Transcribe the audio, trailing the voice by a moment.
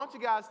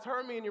want you guys to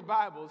turn me in your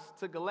Bibles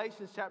to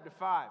Galatians chapter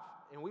 5,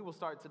 and we will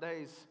start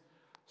today's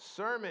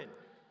sermon.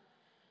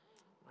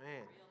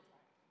 Man,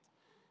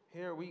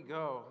 here we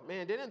go.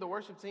 Man, didn't the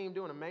worship team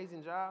do an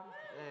amazing job?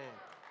 Man,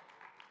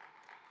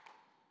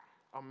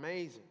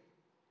 amazing.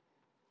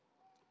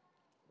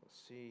 Let's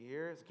see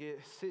here. Let's get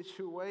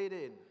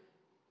situated.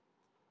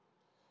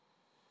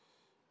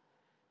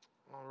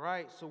 All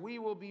right, so we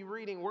will be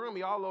reading. We're going to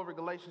be all over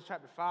Galatians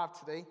chapter 5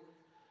 today.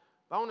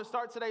 I want to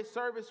start today's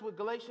service with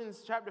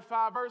Galatians chapter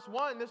 5, verse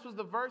 1. This was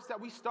the verse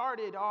that we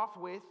started off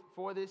with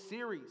for this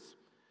series.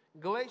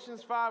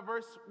 Galatians 5,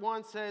 verse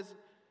 1 says,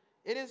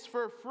 "It is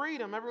for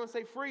freedom," everyone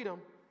say freedom,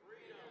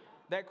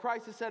 "that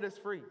Christ has set us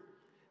free.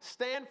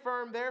 Stand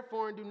firm,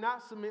 therefore, and do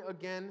not submit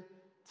again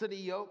to the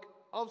yoke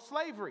of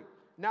slavery."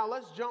 Now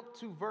let's jump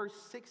to verse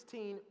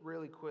 16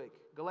 really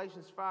quick.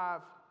 Galatians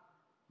 5,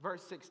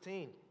 verse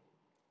 16.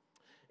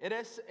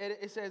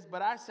 It says,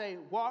 "But I say,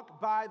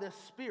 walk by the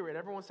Spirit."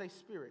 Everyone say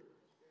Spirit.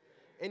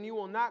 "And you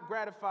will not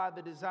gratify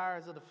the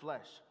desires of the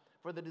flesh.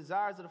 For the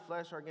desires of the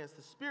flesh are against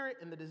the Spirit,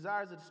 and the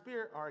desires of the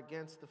Spirit are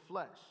against the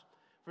flesh.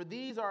 For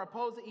these are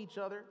opposed to each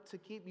other to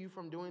keep you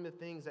from doing the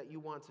things that you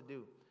want to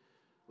do."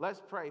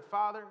 Let's pray.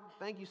 Father,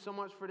 thank you so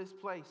much for this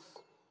place.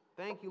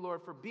 Thank you,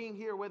 Lord, for being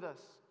here with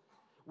us.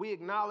 We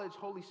acknowledge,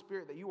 Holy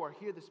Spirit, that you are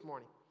here this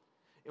morning.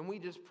 And we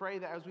just pray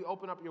that as we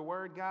open up your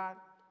word, God,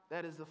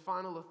 that is the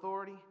final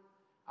authority.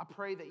 I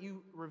pray that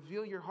you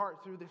reveal your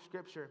heart through the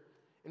scripture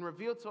and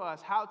reveal to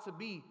us how to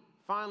be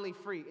finally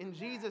free. In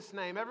Jesus'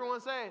 name,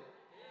 everyone say it.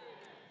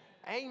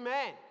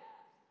 Amen.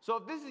 So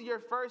if this is your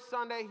first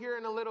Sunday here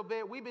in a little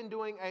bit, we've been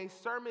doing a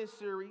sermon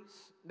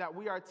series that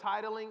we are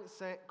titling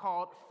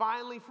called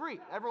Finally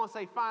Free. Everyone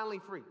say finally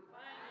free.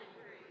 Finally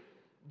free.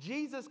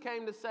 Jesus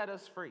came to set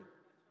us free.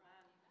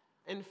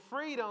 And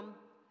freedom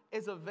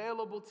is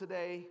available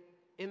today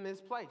in this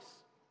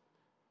place.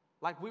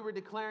 Like we were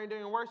declaring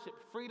during worship,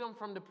 freedom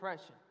from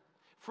depression,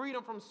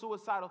 freedom from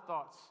suicidal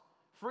thoughts,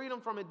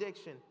 freedom from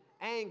addiction,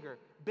 anger,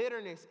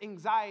 bitterness,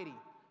 anxiety,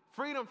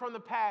 freedom from the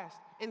past,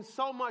 and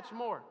so much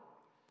more.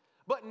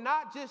 But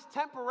not just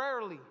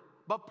temporarily,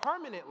 but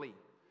permanently.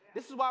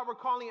 This is why we're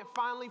calling it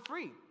finally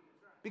free.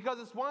 Because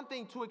it's one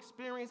thing to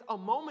experience a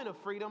moment of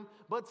freedom,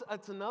 but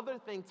it's another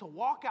thing to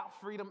walk out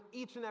freedom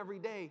each and every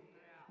day,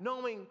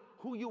 knowing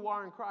who you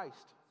are in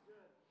Christ.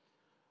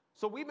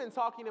 So we've been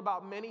talking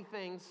about many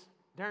things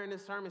during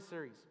this sermon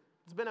series.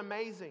 It's been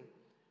amazing.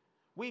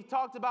 We've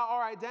talked about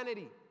our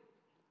identity,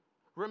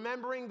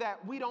 remembering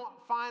that we don't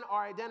find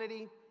our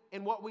identity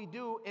in what we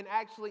do and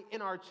actually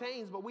in our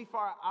chains, but we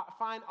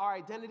find our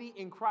identity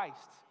in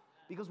Christ.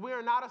 Because we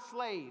are not a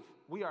slave.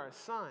 We are a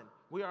son.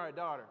 We are a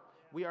daughter.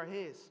 We are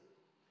his.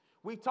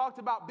 We've talked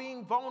about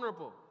being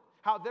vulnerable,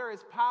 how there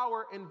is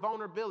power in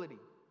vulnerability.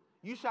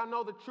 You shall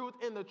know the truth,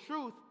 and the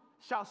truth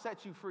shall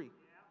set you free.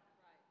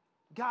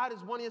 God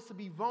is wanting us to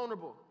be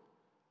vulnerable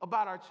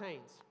about our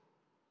chains.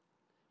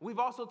 We've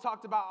also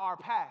talked about our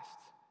past.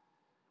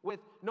 With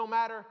no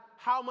matter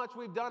how much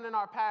we've done in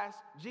our past,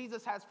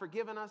 Jesus has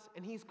forgiven us,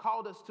 and he's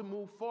called us to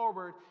move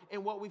forward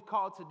in what we've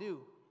called to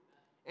do.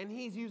 And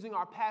he's using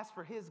our past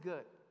for his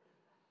good.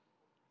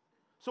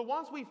 So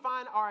once we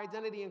find our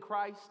identity in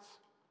Christ,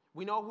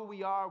 we know who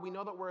we are, we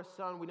know that we're a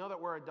son, we know that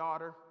we're a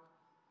daughter.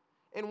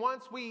 And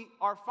once we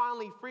are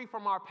finally free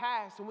from our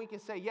past, and we can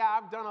say, yeah,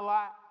 I've done a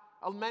lot,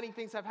 many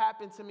things have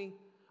happened to me,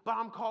 but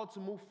I'm called to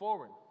move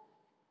forward.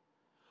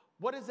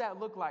 What does that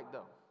look like,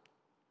 though?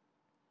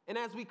 And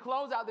as we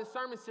close out this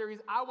sermon series,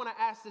 I want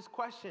to ask this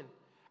question.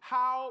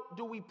 How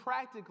do we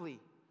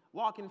practically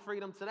walk in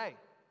freedom today?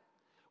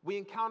 We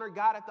encountered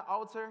God at the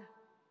altar.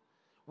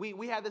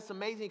 We had this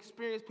amazing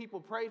experience. People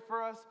prayed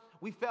for us.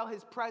 We felt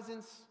his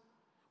presence.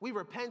 We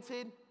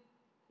repented.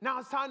 Now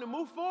it's time to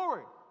move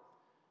forward.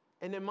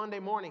 And then Monday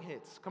morning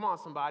hits. Come on,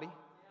 somebody.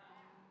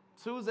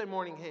 Tuesday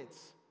morning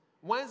hits.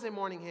 Wednesday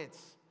morning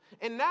hits.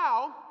 And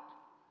now,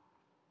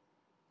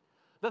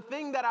 the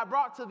thing that I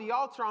brought to the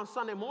altar on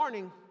Sunday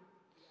morning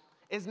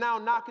is now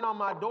knocking on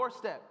my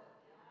doorstep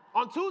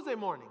on Tuesday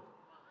morning,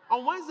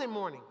 on Wednesday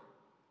morning.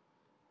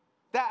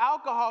 That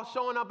alcohol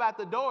showing up at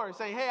the door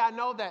saying, hey, I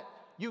know that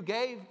you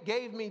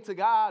gave me to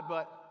God,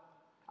 but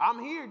I'm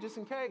here just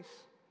in case.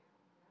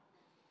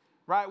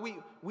 Right?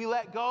 We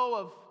let go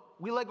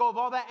of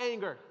all that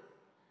anger.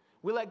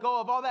 We let go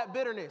of all that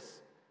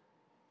bitterness.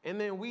 And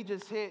then we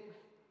just hit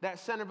that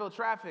Centerville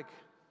traffic.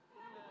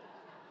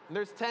 And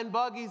there's 10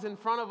 buggies in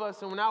front of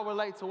us, and now we're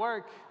late to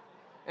work.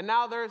 And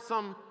now there's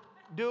some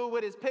dude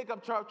with his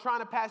pickup truck trying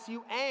to pass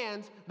you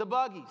and the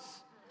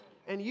buggies.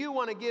 And you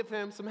want to give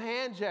him some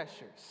hand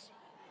gestures.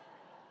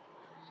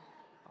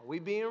 Are we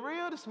being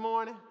real this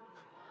morning?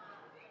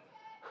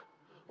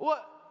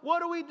 What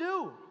do we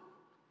do?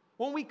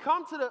 When we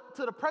come to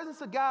the presence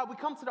of God, we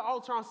come to the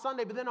altar on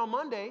Sunday, but then on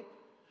Monday,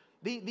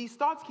 these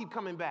thoughts keep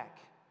coming back,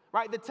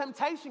 right? The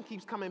temptation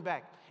keeps coming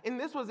back. And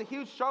this was a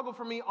huge struggle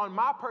for me on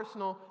my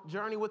personal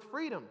journey with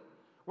freedom,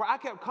 where I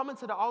kept coming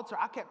to the altar,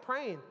 I kept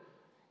praying.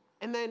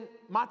 And then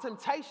my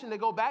temptation to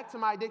go back to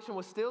my addiction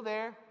was still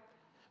there.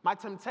 My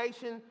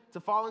temptation to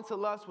fall into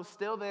lust was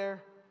still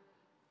there.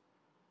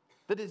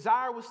 The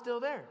desire was still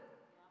there.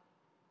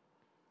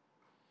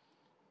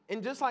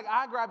 And just like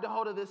I grabbed a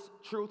hold of this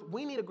truth,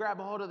 we need to grab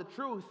a hold of the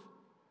truth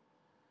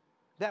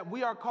that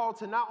we are called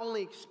to not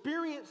only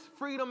experience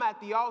freedom at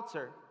the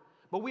altar,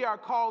 but we are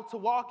called to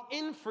walk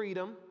in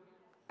freedom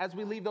as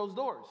we leave those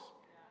doors.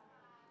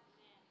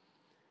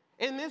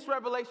 And this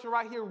revelation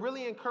right here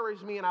really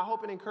encouraged me, and I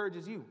hope it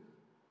encourages you.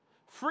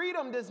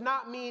 Freedom does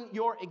not mean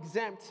you're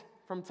exempt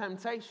from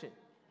temptation.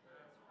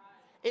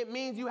 It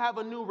means you have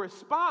a new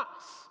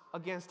response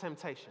against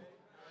temptation.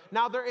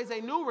 Now, there is a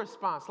new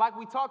response, like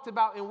we talked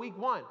about in week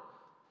 1.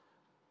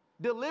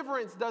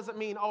 Deliverance doesn't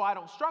mean, oh, I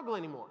don't struggle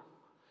anymore.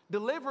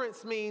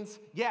 Deliverance means,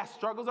 yes,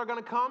 struggles are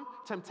going to come,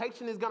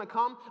 temptation is going to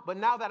come, but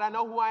now that I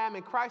know who I am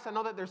in Christ, I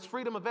know that there's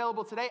freedom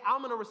available today, I'm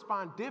going to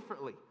respond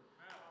differently.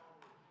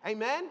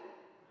 Amen?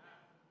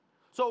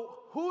 So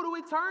who do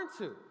we turn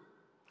to?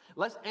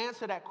 Let's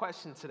answer that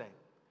question today.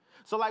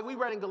 So like we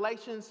read in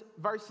Galatians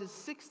verses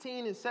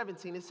 16 and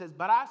 17, it says,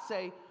 "But I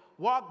say,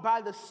 walk by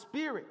the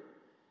Spirit,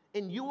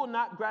 and you will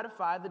not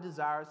gratify the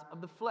desires of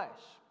the flesh."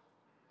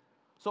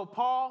 So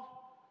Paul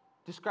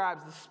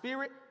describes the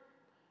Spirit,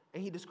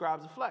 and he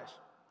describes the flesh.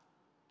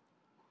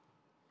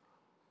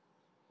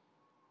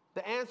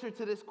 The answer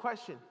to this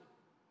question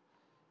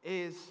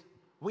is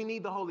we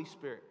need the Holy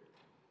Spirit.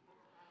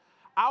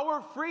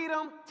 Our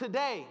freedom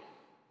today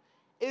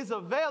is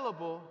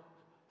available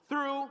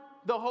through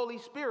the Holy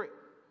Spirit.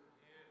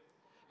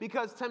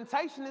 Because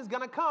temptation is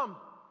going to come.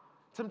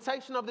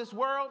 Temptation of this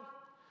world,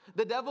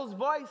 the devil's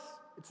voice,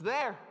 it's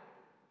there.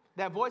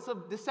 That voice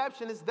of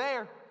deception is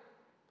there.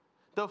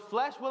 The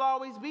flesh will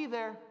always be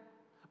there,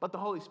 but the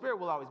Holy Spirit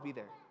will always be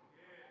there.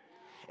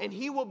 And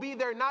he will be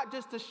there not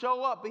just to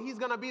show up, but he's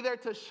going to be there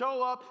to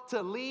show up,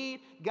 to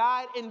lead,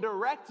 guide, and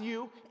direct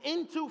you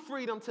into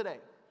freedom today.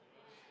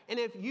 And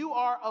if you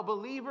are a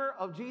believer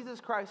of Jesus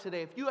Christ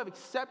today, if you have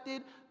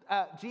accepted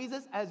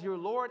Jesus as your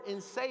Lord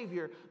and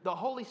Savior, the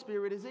Holy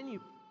Spirit is in you.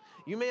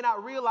 You may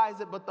not realize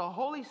it, but the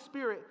Holy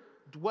Spirit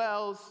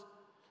dwells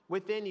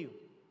within you.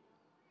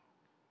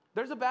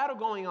 There's a battle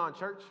going on,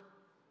 church.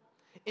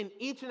 In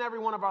each and every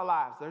one of our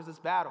lives, there's this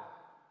battle.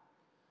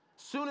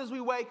 Soon as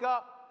we wake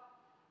up,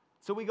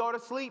 so we go to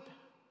sleep,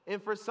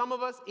 and for some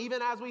of us,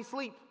 even as we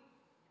sleep,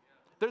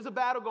 there's a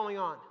battle going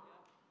on.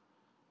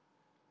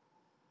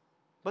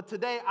 But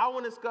today, I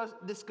want to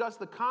discuss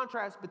the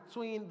contrast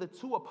between the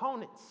two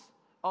opponents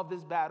of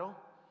this battle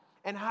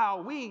and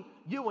how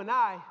you and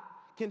I,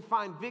 can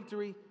find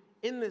victory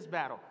in this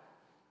battle.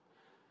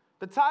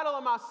 The title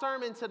of my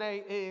sermon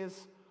today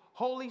is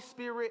Holy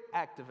Spirit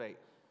Activate.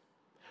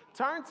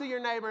 Turn to your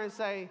neighbor and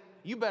say,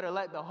 you better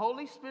let the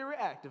Holy Spirit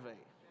activate.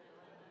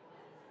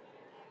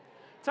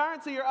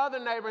 Turn to your other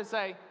neighbor and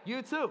say,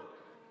 you too.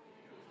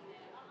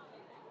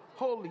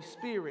 Holy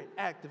Spirit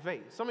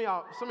activate. Some of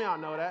y'all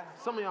know that.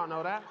 Some of y'all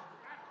know that.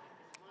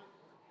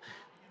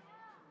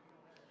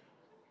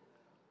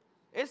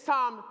 It's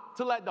time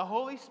to let the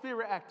Holy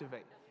Spirit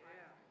activate.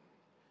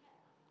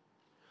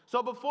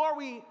 So before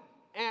we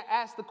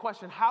ask the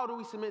question, how do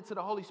we submit to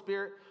the Holy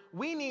Spirit?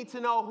 We need to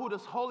know who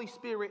this Holy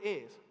Spirit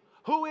is.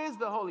 Who is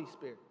the Holy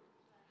Spirit?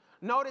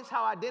 Notice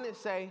how I didn't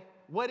say,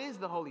 what is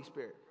the Holy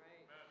Spirit?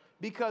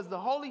 Because the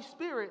Holy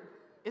Spirit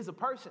is a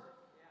person.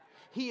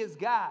 He is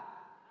God.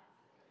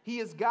 He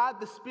is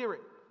God the Spirit,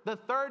 the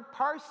third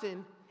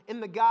person in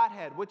the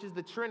Godhead, which is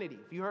the Trinity.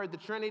 If you heard the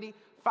Trinity,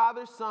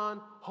 Father,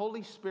 Son,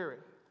 Holy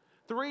Spirit.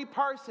 3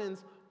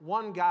 persons,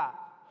 one God,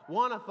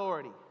 one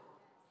authority.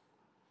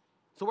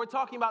 So we're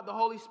talking about the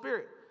Holy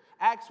Spirit.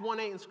 Acts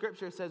 1:8 in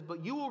Scripture says,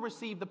 "But you will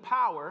receive the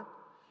power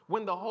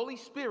when the Holy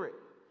Spirit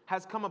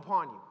has come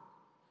upon you,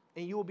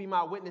 and you will be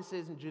my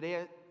witnesses in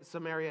Judea,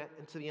 Samaria,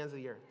 and to the ends of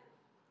the earth."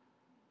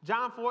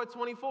 John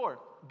 4:24,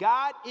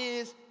 God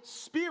is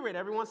spirit.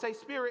 Everyone say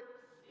spirit.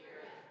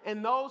 Spirit.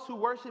 And those who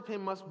worship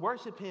him must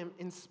worship him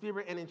in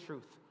spirit and in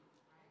truth.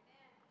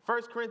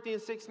 1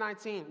 Corinthians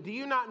 6:19, do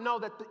you not know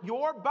that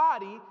your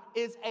body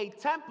is a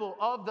temple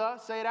of the,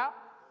 say it out,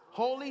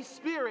 Holy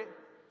Spirit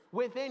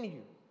within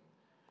you,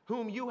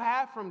 whom you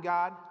have from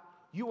God,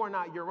 you are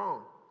not your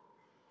own.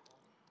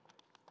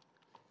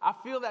 I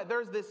feel that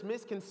there's this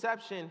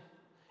misconception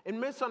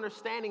and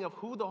misunderstanding of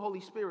who the Holy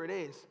Spirit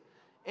is.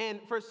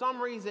 And for some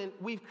reason,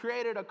 we've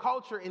created a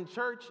culture in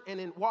church and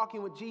in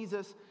walking with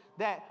Jesus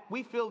that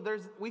we feel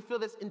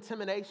this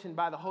intimidation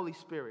by the Holy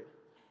Spirit,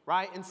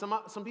 right? And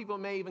some people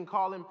may even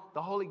call him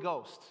the Holy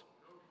Ghost,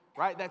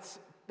 right?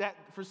 That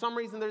for some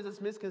reason, there's this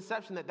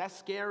misconception that that's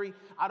scary.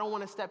 I don't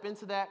want to step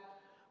into that.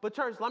 But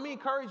church, let me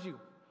encourage you.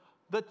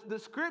 The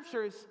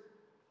scriptures,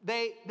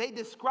 they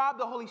describe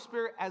the Holy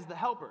Spirit as the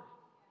helper.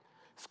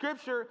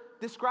 Scripture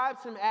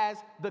describes him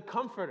as the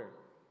comforter.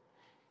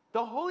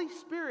 The Holy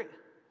Spirit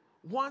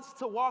wants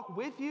to walk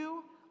with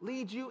you,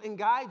 lead you, and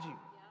guide you.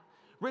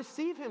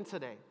 Receive him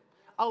today.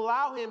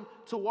 Allow him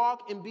to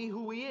walk and be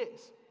who he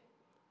is.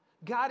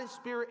 God is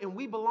spirit, and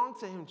we belong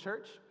to him,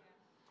 church.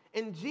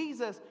 And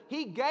Jesus,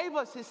 he gave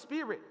us his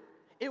spirit.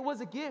 It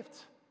was a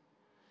gift.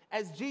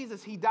 As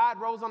Jesus, he died,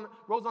 rose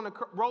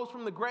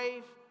from the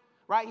grave,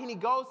 right? And he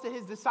goes to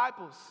his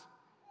disciples.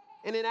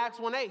 And in Acts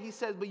 1:8, he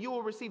says, but you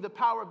will receive the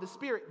power of the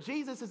Spirit.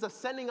 Jesus is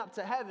ascending up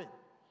to heaven.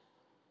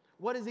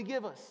 What does he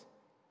give us?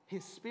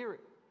 His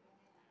Spirit.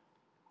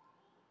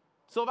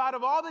 So out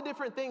of all the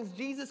different things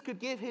Jesus could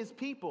give his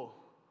people,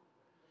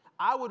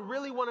 I would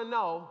really want to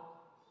know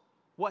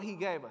what he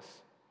gave us.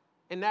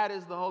 And that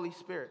is the Holy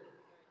Spirit.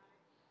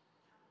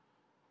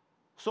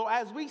 So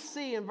as we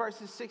see in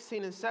verses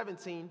 16 and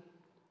 17,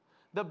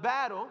 the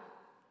battle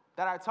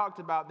that I talked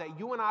about that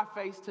you and I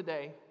face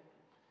today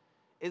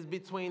is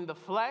between the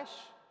flesh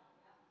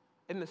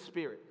and the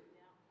spirit.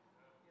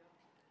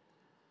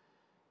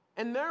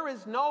 And there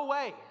is no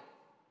way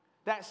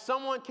that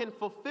someone can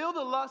fulfill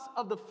the lust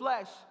of the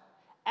flesh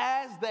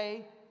as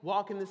they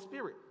walk in the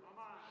spirit.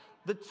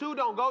 The two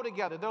don't go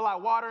together. They're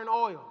like water and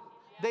oil.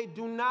 They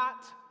do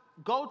not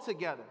go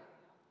together.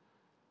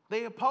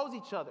 They oppose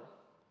each other.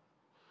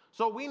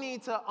 So we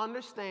need to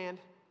understand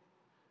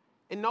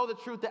and know the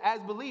truth that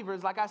as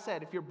believers, like I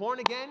said, if you're born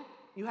again,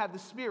 you have the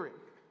Spirit.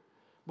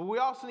 But we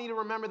also need to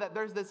remember that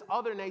there's this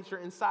other nature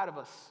inside of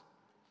us.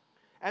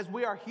 As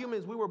we are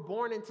humans, we were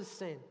born into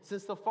sin.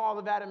 Since the fall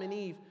of Adam and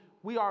Eve,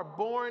 we are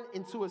born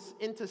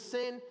into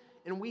sin,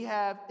 and we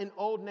have an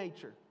old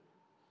nature.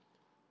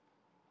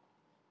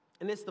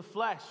 And it's the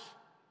flesh.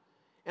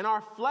 And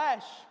our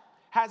flesh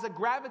has a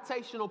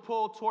gravitational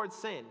pull towards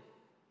sin.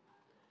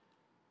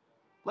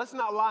 Let's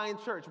not lie in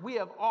church. We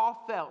have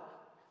all felt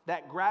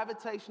that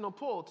gravitational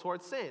pull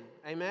towards sin.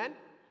 Amen?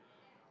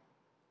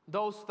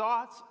 Those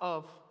thoughts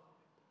of,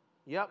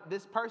 yep,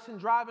 this person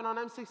driving on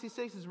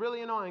M66 is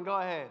really annoying. Go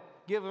ahead.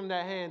 Give them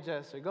that hand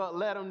gesture. Go,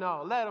 let them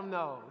know. Let them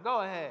know.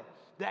 Go ahead.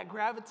 That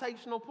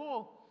gravitational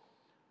pull,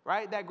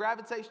 right? That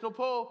gravitational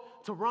pull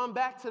to run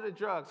back to the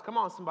drugs. Come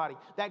on, somebody.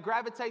 That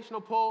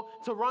gravitational pull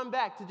to run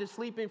back to just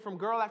sleeping from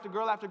girl after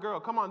girl after girl.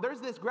 Come on.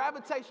 There's this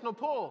gravitational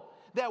pull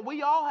that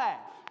we all have.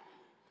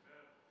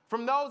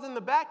 From those in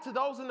the back to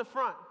those in the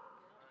front.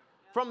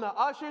 From the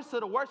ushers to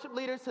the worship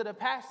leaders to the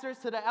pastors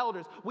to the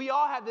elders. We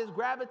all have this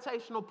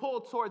gravitational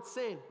pull towards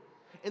sin.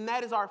 And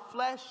that is our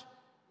flesh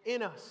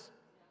in us.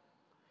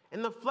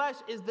 And the flesh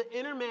is the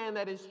inner man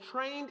that is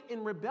trained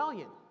in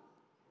rebellion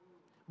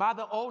by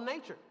the old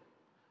nature,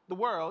 the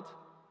world,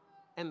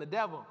 and the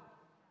devil.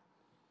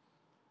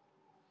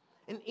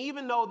 And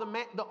even though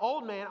the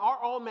old man,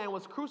 our old man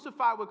was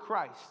crucified with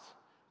Christ,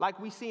 like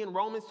we see in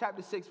Romans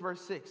chapter 6, verse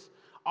 6,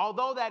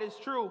 although that is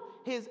true,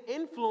 his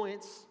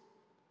influence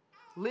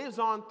lives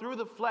on through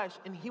the flesh,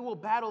 and he will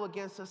battle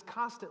against us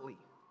constantly.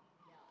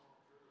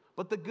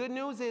 But the good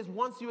news is,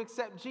 once you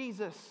accept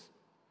Jesus,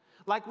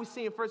 like we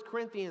see in 1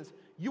 Corinthians,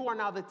 you are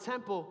now the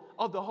temple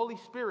of the Holy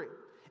Spirit.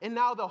 And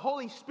now the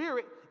Holy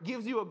Spirit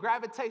gives you a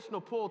gravitational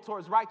pull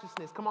towards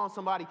righteousness. Come on,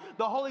 somebody.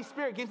 The Holy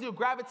Spirit gives you a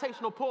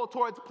gravitational pull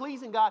towards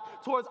pleasing God,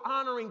 towards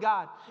honoring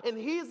God. And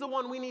he's the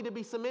one we need to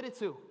be submitted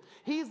to.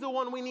 He's the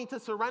one we need to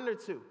surrender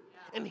to.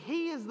 And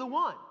he is the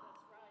one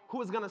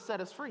who is going to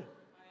set us free.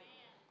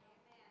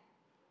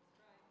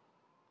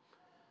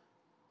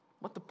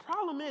 But the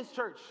problem is,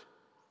 church,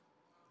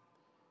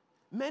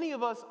 many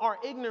of us are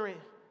ignorant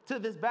to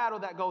this battle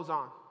that goes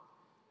on.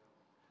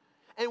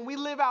 And we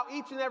live out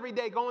each and every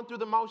day going through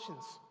the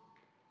motions,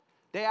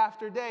 day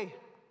after day.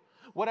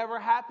 Whatever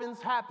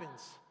happens,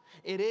 happens.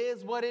 It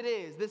is what it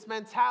is. This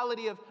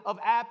mentality of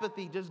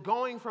apathy, just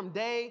going from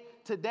day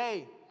to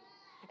day.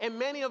 And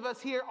many of us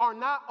here are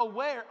not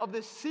aware of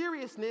the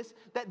seriousness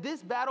that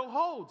this battle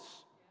holds.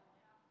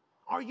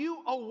 Are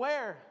you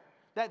aware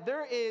that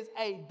there is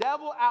a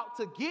devil out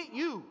to get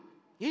you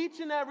each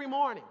and every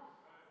morning?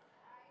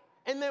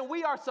 And then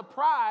we are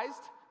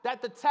surprised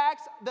that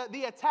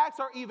the attacks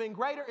are even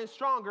greater and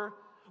stronger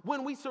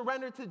when we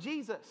surrender to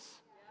Jesus.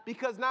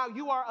 Because now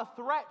you are a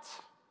threat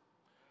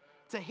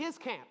to his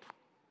camp.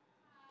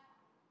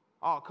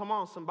 Oh, come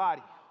on,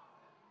 somebody.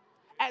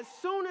 As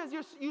soon as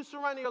you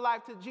surrender your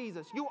life to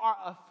Jesus, you are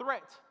a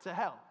threat to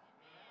hell.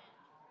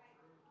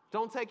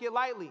 Don't take it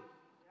lightly.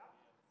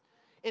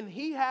 And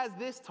he has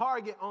this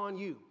target on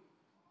you.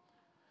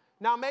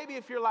 Now, maybe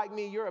if you're like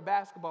me, you're a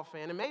basketball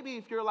fan. And maybe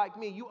if you're like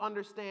me, you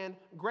understand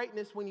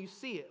greatness when you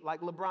see it,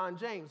 like LeBron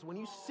James. When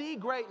you see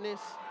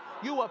greatness,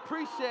 you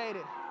appreciate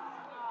it.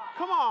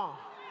 Come on.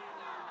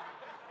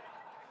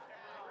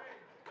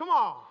 Come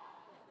on.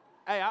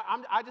 Hey,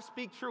 I just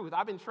speak truth.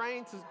 I've been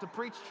trained to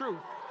preach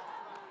truth.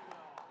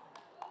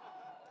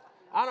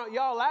 I don't.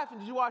 Y'all laughing.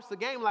 Did you watch the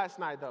game last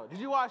night, though? Did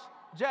you watch,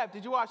 Jeff,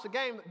 did you watch the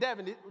game?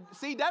 Devin,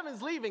 see,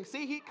 Devin's leaving.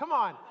 See, come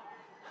on.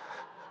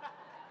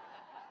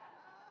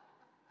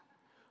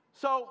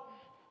 So,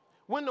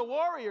 when the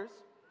Warriors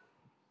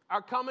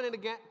are coming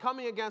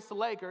against the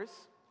Lakers,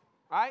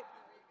 right?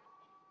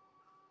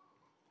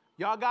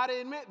 Y'all got to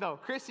admit, though,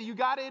 Chrissy, you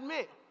got to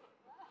admit,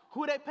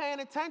 who they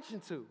paying attention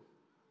to?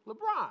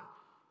 LeBron,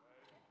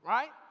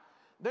 right?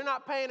 They're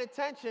not paying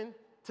attention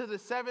to the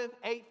 7th,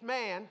 8th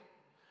man.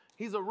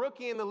 He's a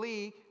rookie in the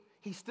league.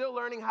 He's still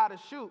learning how to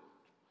shoot.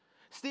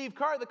 Steve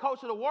Kerr, the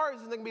coach of the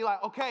Warriors, is going to be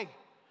like, okay,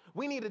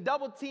 we need to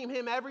double team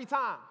him every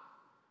time.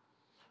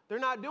 They're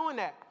not doing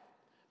that.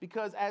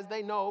 Because as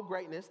they know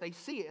greatness, they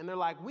see it. And they're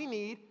like, we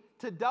need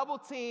to double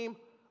team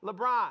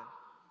LeBron.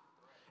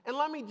 And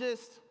let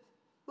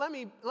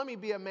me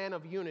be a man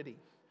of unity.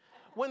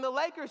 When the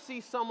Lakers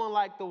see someone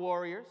like the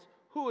Warriors,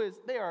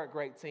 they are a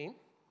great team,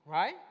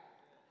 right?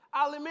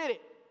 I'll admit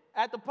it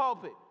at the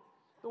pulpit.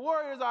 The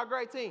Warriors are a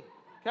great team,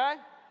 okay?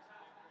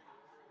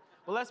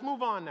 But let's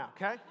move on now,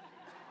 okay?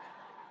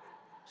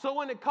 So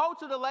when the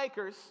coach of the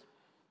Lakers,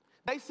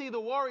 they see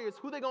the Warriors,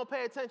 who they going to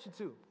pay attention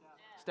to?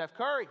 Steph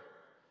Curry,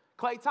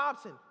 Klay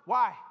Thompson.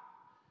 Why?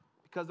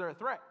 Because they're a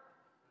threat.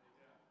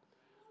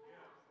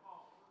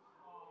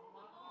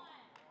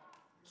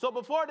 So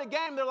before the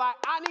game, they're like,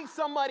 I need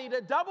somebody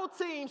to double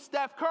team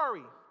Steph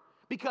Curry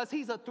because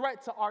he's a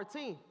threat to our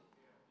team.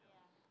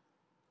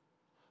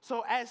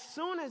 So as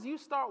soon as you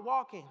start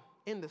walking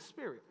in the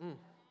Spirit,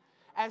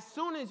 as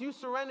soon as you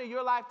surrender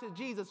your life to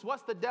Jesus,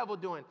 what's the devil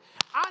doing?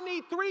 I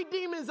need 3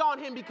 demons on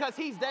him because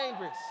he's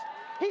dangerous.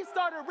 He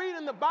started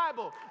reading the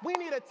Bible. We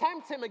need to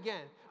tempt him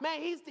again.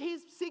 Man, he's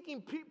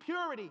seeking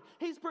purity.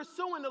 He's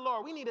pursuing the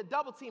Lord. We need to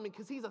double team him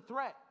because he's a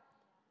threat.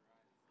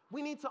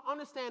 We need to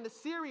understand the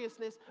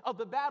seriousness of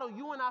the battle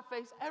you and I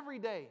face every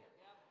day.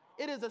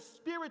 It is a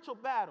spiritual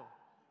battle.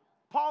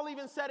 Paul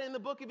even said it in the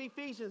book of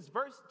Ephesians,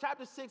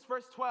 chapter 6,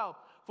 verse 12,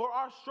 for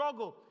our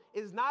struggle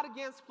is not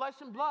against flesh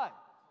and blood,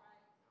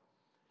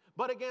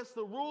 but against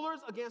the rulers,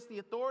 against the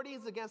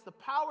authorities, against the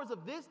powers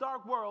of this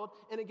dark world,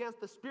 and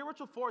against the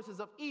spiritual forces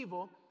of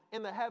evil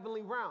in the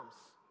heavenly realms.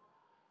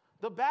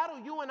 The battle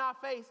you and I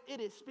face, it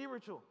is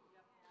spiritual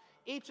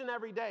each and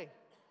every day.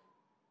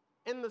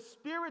 In the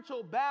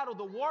spiritual battle,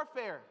 the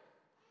warfare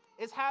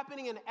is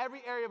happening in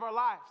every area of our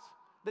lives.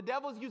 The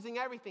devil's using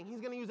everything. He's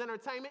going to use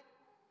entertainment.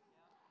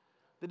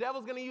 The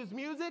devil's going to use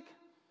music.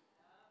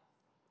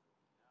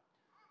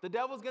 The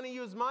devil's going to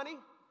use money.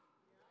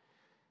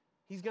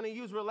 He's going to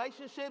use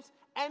relationships.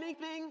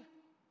 Anything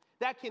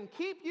that can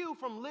keep you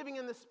from living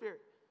in the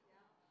Spirit.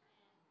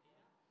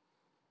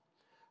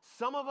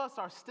 Some of us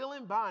are still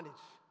in bondage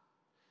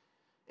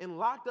and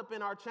locked up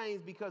in our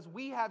chains because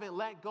we haven't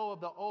let go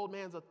of the old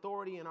man's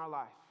authority in our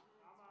life.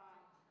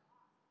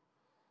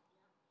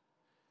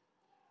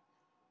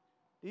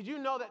 Did you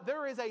know that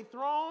there is a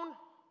throne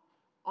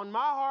on my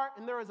heart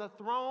and there is a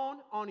throne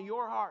on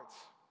your hearts?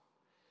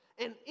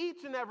 And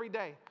each and every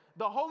day,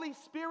 the Holy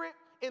Spirit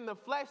in the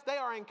flesh, they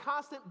are in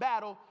constant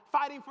battle,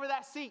 fighting for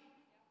that seat,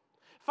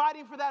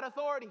 fighting for that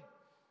authority,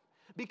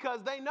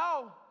 because they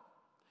know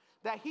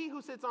that he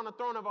who sits on the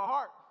throne of our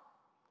heart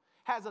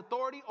has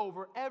authority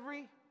over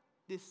every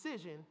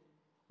decision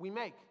we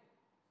make.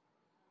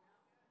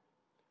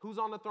 Who's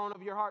on the throne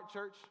of your heart,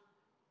 church?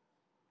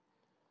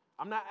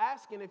 I'm not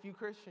asking if you're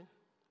Christian.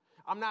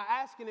 I'm not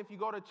asking if you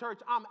go to church.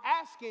 I'm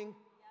asking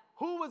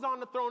who is on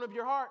the throne of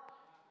your heart?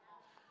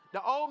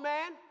 The old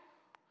man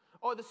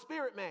or the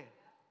spirit man?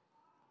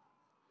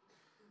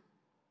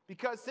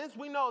 Because since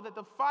we know that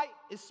the fight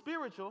is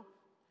spiritual,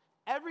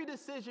 every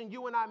decision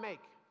you and I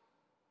make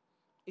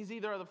is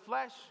either of the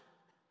flesh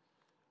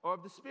or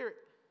of the spirit.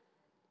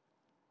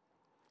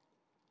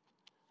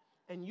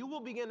 And you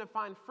will begin to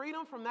find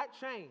freedom from that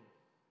chain,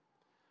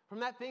 from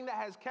that thing that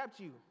has kept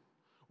you,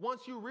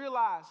 once you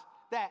realize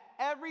that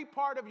every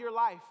part of your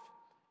life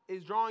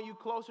is drawing you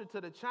closer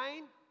to the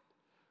chain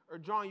or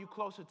drawing you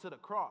closer to the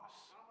cross.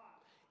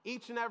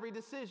 Each and every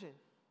decision.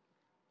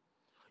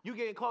 You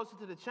getting closer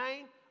to the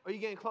chain or you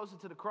getting closer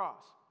to the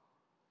cross?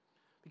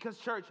 Because,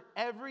 church,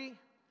 every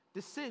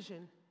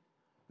decision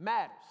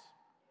matters.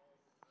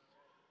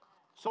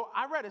 So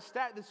I read a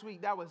stat this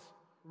week that was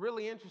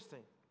really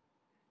interesting.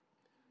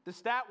 The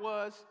stat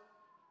was,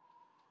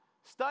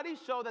 studies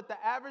show that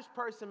the average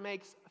person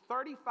makes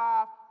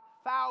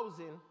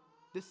 35,000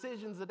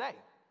 decisions a day.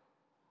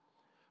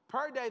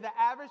 Per day, the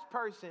average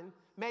person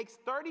makes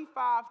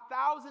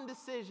 35,000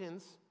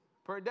 decisions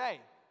per day.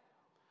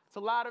 It's a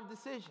lot of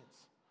decisions.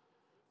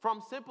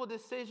 From simple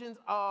decisions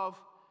of,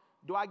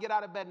 do I get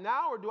out of bed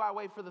now or do I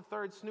wait for the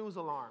third snooze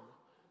alarm?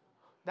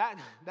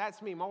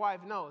 That's me. My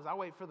wife knows. I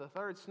wait for the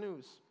third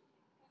snooze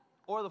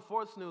or the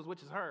fourth snooze,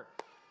 which is her.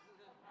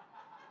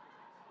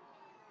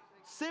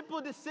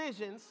 Simple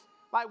decisions,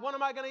 like what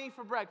am I going to eat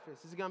for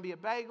breakfast? Is it going to be a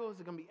bagel? Is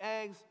it going to be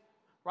eggs?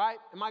 Right?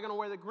 Am I going to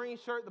wear the green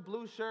shirt, the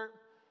blue shirt?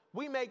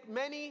 We make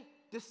many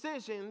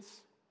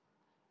decisions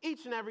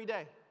each and every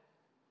day.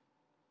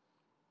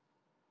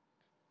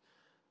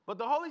 But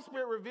the Holy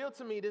Spirit revealed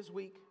to me this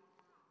week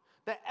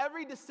that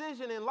every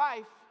decision in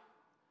life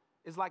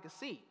is like a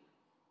seed.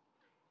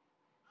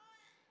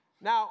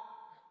 Now,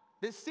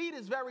 this seed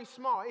is very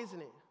small,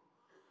 isn't it?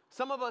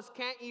 Some of us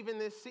can't even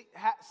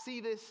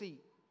see this seed.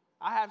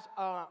 I have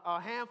a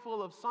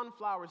handful of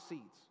sunflower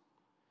seeds.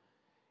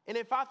 And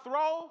if I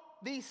throw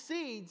these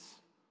seeds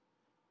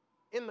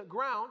in the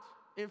ground,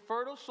 in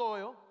fertile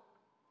soil,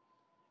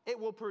 it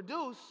will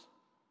produce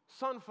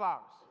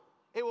sunflowers.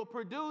 It will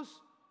produce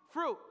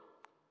fruit.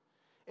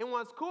 And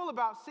what's cool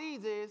about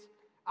seeds is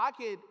I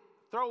could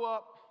throw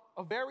up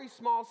a very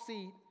small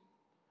seed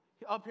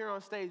up here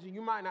on stage, and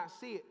you might not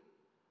see it.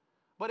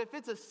 But if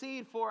it's a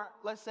seed for,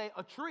 let's say,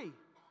 a tree,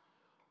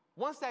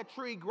 once that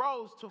tree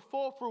grows to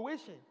full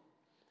fruition,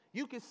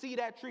 you can see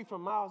that tree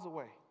from miles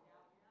away.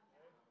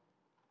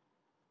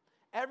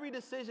 Every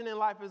decision in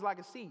life is like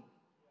a seed.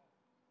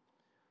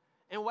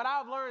 And what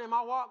I've learned in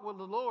my walk with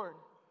the Lord,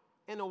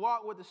 in the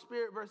walk with the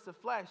spirit versus the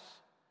flesh,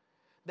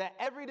 that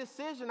every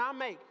decision I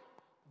make,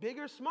 big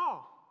or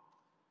small,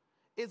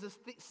 is a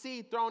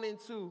seed thrown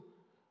into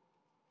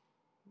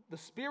the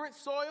spirit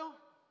soil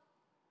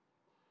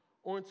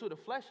or into the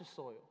flesh's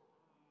soil.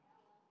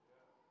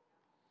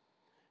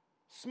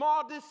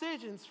 Small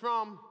decisions,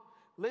 from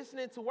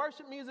listening to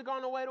worship music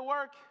on the way to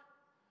work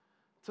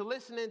to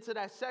listening to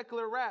that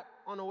secular rap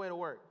on the way to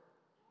work.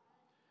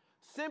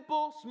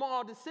 Simple,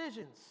 small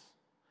decisions,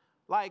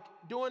 like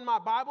doing my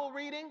Bible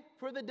reading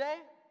for the day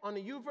on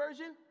the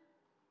YouVersion,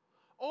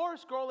 or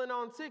scrolling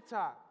on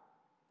TikTok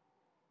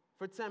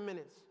for 10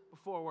 minutes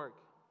before work.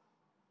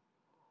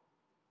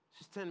 It's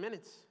just 10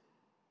 minutes.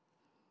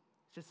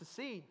 It's just a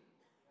seed.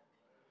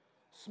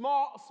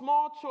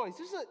 Small choice.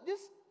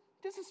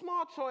 Just a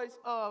small choice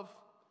of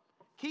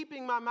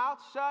keeping my mouth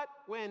shut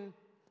when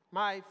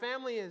my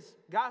family is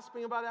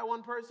gossiping about that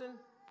one person,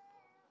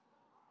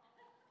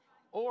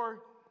 or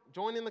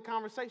joining the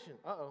conversation.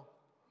 Oh,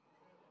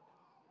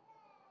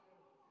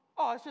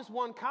 it's just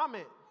one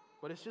comment,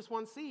 but it's just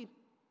one seed.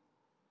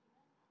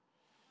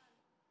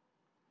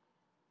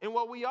 And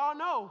what we all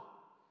know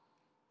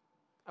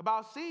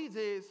about seeds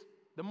is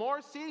the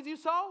more seeds you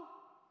sow,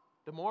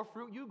 the more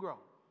fruit you grow.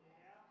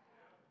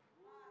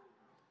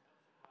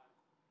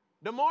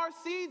 The more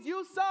seeds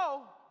you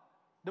sow,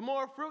 the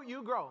more fruit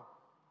you grow.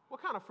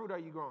 What kind of fruit are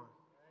you growing?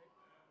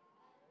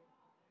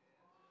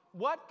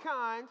 What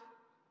kind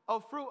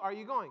of fruit are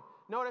you growing?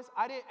 Notice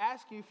I didn't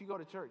ask you if you go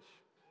to church.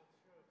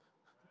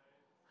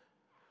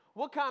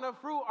 What kind of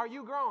fruit are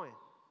you growing?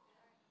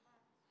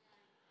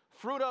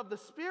 Fruit of the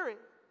Spirit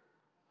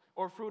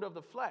or fruit of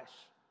the flesh?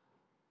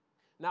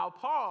 Now,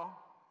 Paul,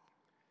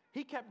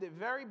 he kept it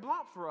very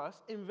blunt for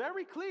us and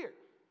very clear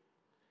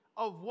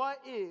of what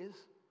is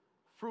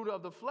fruit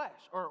of the flesh,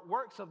 or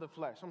works of the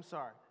flesh,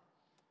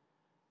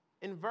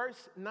 In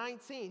verse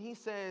 19, he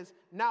says,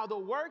 now the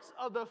works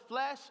of the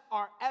flesh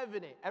are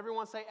evident.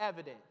 Everyone say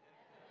evident.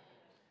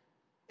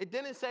 It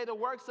didn't say the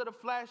works of the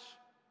flesh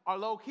are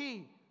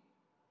low-key.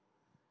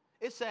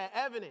 It said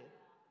evident.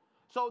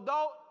 So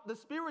though the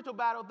spiritual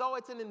battle, though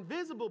it's an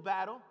invisible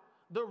battle,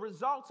 the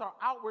results are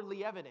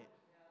outwardly evident.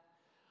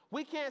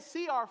 We can't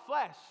see our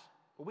flesh,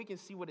 but we can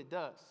see what it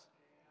does.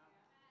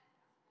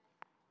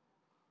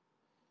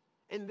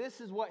 And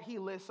this is what he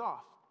lists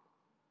off: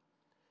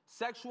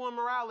 sexual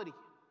immorality,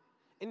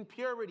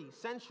 impurity,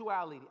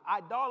 sensuality,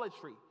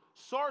 idolatry,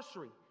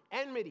 sorcery,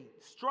 enmity,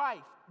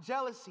 strife,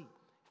 jealousy,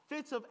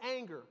 fits of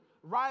anger,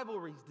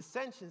 rivalries,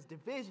 dissensions,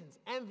 divisions,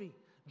 envy,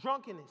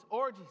 drunkenness,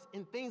 orgies,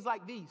 and things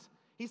like these.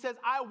 He says,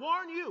 I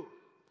warn you.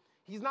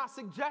 He's not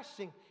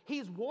suggesting,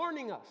 he's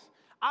warning us.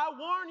 I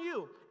warn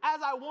you, as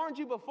I warned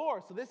you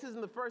before. So this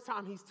isn't the first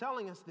time he's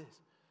telling us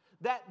this,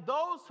 that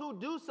those who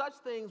do such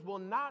things will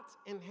not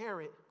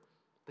inherit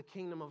the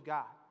kingdom of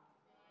God.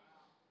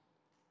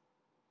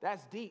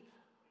 That's deep.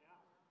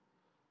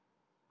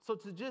 So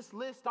to just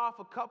list off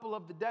a couple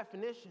of the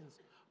definitions,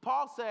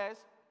 Paul says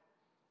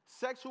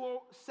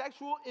sexual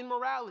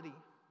immorality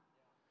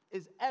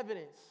is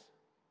evidence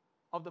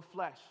of the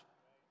flesh.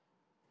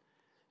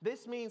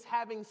 This means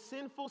having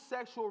sinful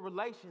sexual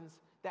relations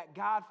that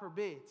God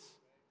forbids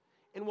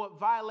and what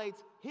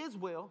violates his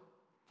will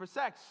for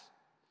sex.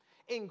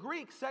 In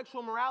Greek,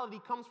 sexual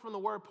morality comes from the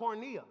word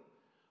porneia,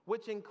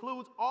 which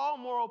includes all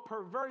moral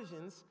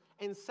perversions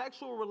and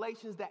sexual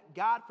relations that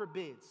God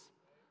forbids,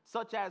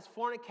 such as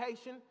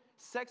fornication,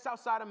 sex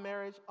outside of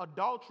marriage,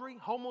 adultery,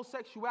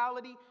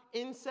 homosexuality,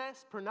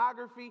 incest,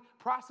 pornography,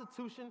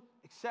 prostitution,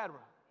 etc.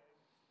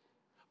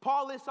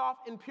 Paul lists off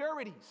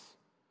impurities,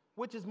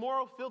 which is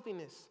moral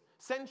filthiness,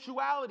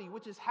 sensuality,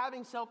 which is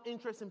having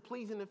self-interest and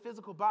pleasing the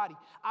physical body,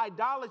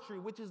 idolatry,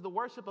 which is the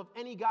worship of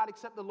any god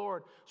except the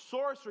Lord,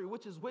 sorcery,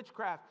 which is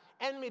witchcraft,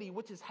 enmity,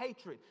 which is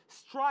hatred,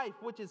 strife,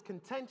 which is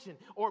contention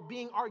or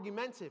being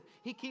argumentative.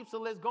 He keeps the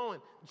list going.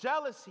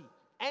 Jealousy,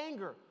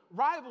 anger,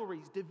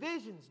 rivalries,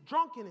 divisions,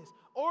 drunkenness,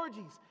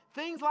 orgies,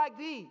 things like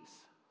these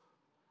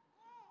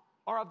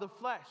are of the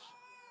flesh.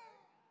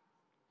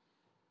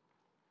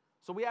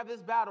 So we have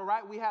this battle,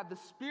 right? We have the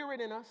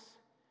spirit in us,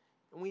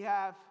 and we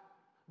have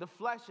the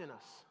flesh in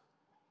us.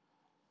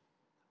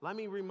 Let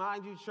me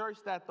remind you, church,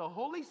 that the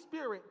Holy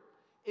Spirit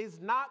is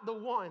not the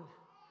one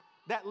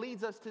that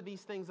leads us to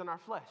these things in our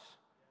flesh.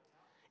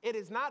 It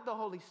is not the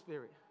Holy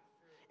Spirit.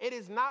 It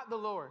is not the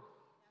Lord.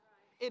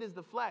 It is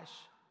the flesh.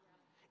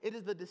 It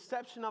is the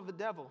deception of the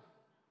devil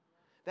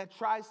that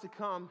tries to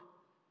come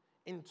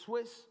and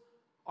twist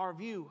our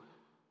view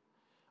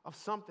of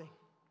something.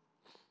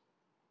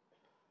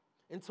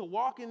 And to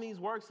walk in these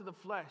works of the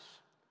flesh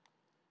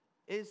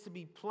is to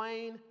be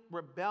plain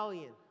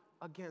rebellion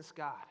against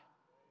God.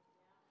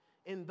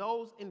 And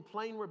those in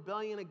plain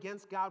rebellion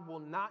against God will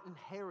not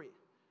inherit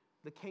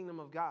the kingdom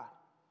of God.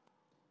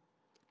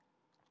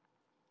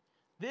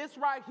 This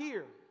right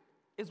here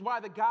is why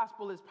the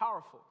gospel is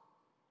powerful.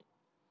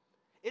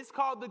 It's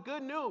called the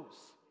good news.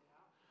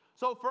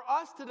 So for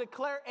us to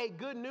declare a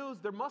good news,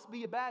 there must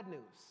be a bad news.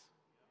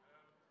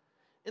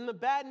 And the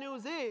bad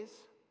news is,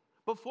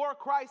 before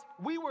Christ,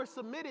 we were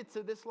submitted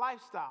to this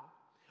lifestyle.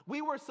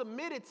 We were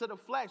submitted to the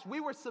flesh. We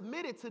were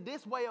submitted to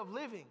this way of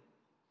living.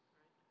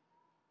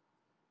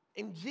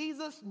 And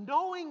Jesus,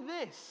 knowing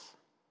this,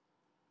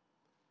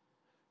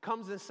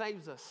 comes and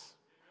saves us.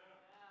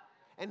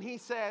 And he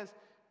says,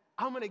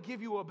 I'm going to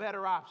give you a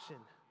better option.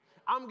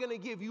 I'm going to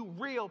give you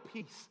real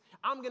peace.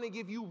 I'm going to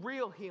give you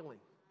real healing.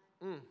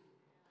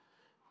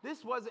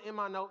 This wasn't in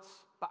my notes,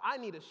 but I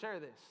need to share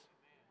this.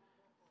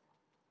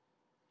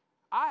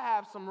 I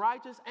have some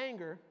righteous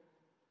anger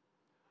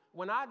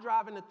when I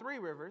drive into Three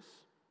Rivers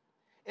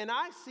and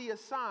I see a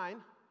sign.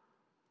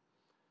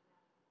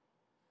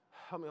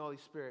 Help me, Holy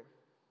Spirit.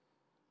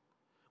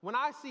 When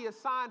I see a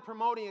sign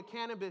promoting a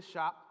cannabis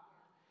shop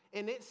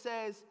and it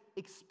says,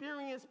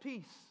 experience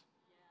peace,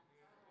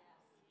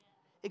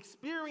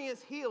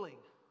 experience healing,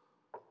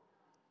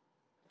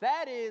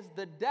 that is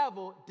the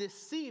devil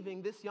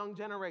deceiving this young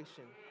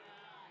generation.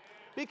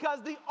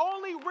 Because the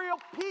only real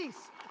peace,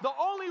 the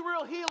only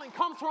real healing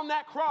comes from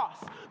that cross.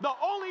 The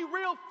only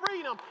real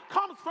freedom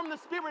comes from the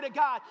Spirit of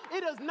God.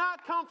 It does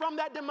not come from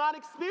that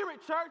demonic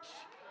spirit, church.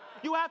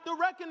 You have to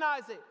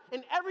recognize it.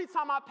 And every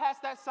time I pass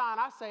that sign,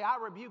 I say, I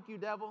rebuke you,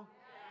 devil.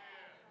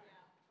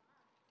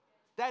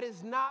 That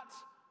is not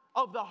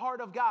of the heart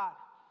of God.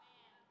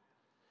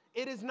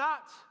 It is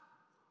not.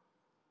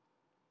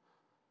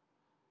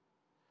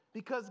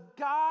 Because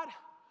God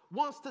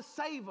wants to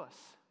save us.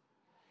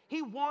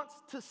 He wants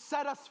to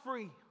set us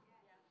free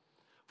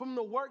from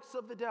the works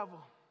of the devil.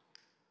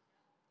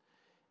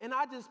 And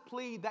I just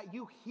plead that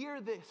you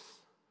hear this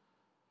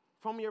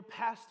from your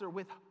pastor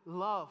with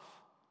love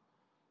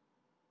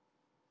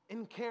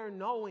and care,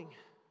 knowing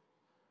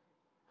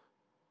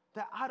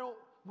that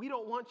we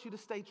don't want you to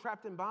stay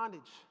trapped in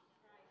bondage.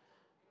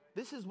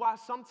 This is why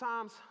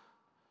sometimes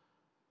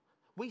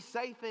we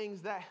say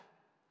things that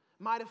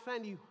might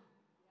offend you.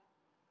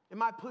 It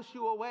might push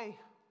you away.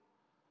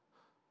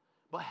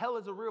 But hell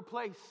is a real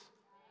place.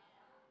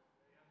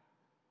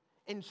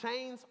 And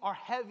chains are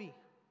heavy.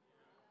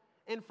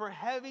 And for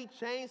heavy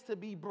chains to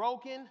be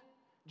broken,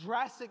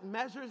 drastic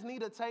measures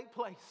need to take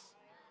place.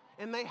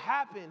 And they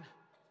happen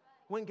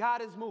when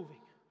God is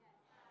moving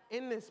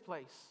in this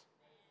place.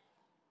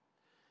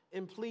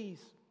 And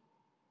please,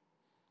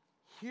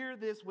 hear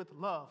this with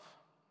love.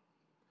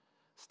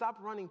 Stop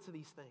running to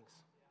these things.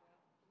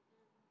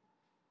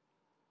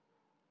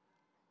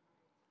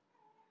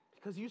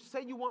 Because you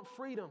say you want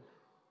freedom,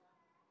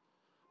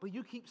 but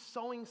you keep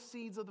sowing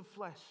seeds of the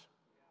flesh.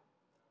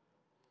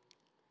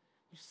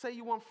 You say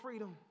you want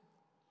freedom,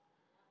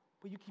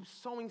 but you keep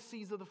sowing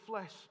seeds of the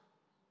flesh.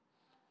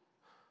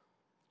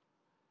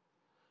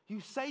 You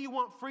say you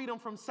want freedom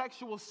from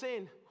sexual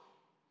sin,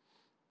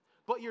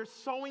 but you're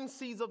sowing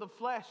seeds of the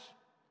flesh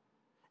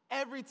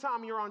every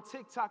time you're on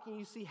TikTok and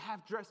you see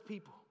half-dressed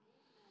people.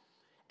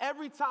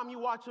 Every time you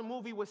watch a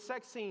movie with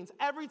sex scenes,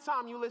 every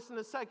time you listen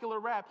to secular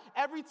rap,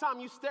 every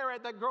time you stare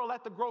at that girl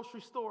at the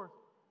grocery store,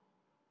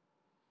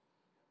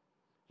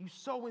 you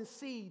sow in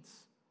seeds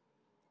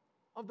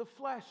of the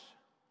flesh.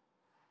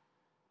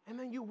 And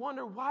then you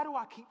wonder, why do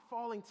I keep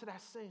falling to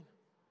that sin?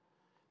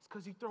 It's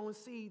because you're throwing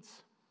seeds.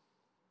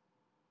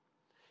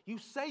 You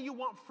say you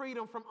want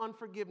freedom from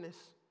unforgiveness,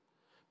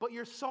 but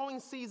you're sowing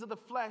seeds of the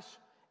flesh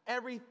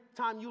every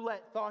time you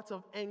let thoughts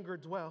of anger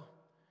dwell.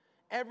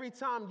 Every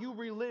time you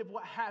relive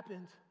what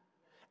happened,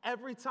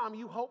 every time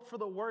you hope for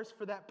the worst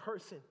for that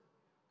person,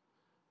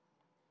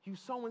 you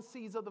sowing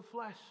seeds of the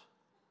flesh.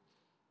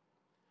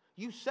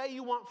 You say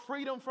you want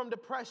freedom from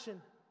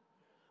depression,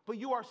 but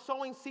you are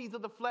sowing seeds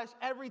of the flesh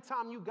every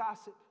time you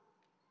gossip,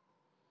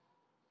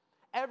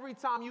 every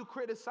time you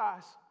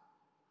criticize,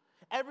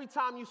 every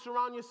time you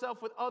surround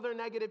yourself with other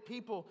negative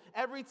people,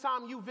 every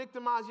time you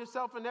victimize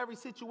yourself in every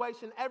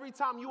situation, every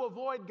time you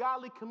avoid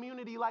godly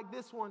community like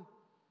this one.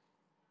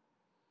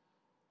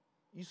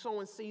 You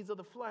sowing seeds of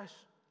the flesh.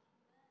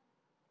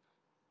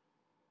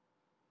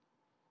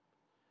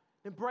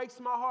 It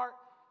breaks my heart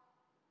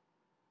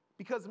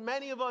because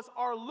many of us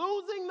are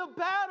losing the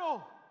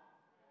battle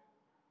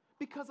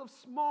because of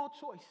small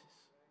choices.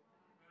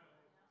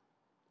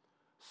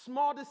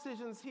 Small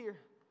decisions here,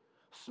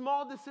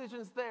 small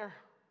decisions there.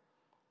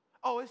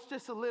 Oh, it's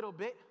just a little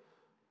bit.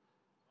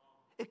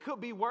 It could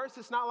be worse.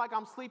 It's not like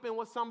I'm sleeping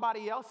with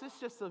somebody else. It's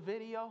just a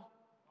video.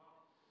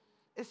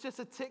 It's just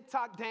a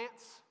TikTok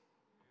dance.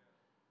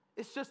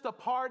 It's just a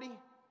party.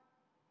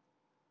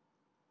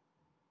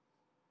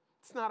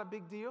 It's not a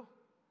big deal.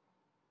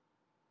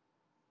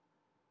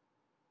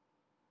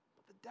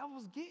 But the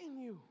devil's getting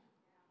you.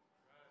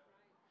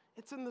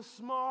 It's in the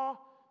small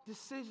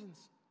decisions.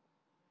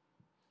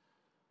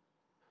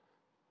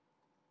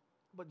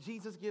 But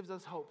Jesus gives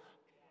us hope.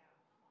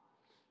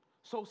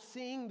 So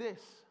seeing this,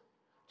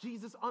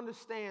 Jesus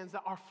understands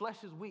that our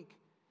flesh is weak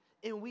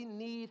and we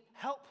need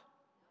help.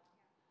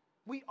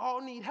 We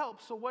all need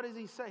help. So what does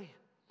he say?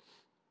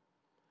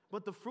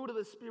 But the fruit of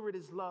the Spirit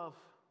is love,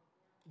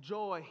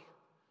 joy,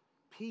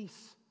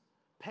 peace,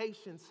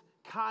 patience,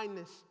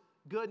 kindness,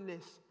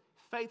 goodness,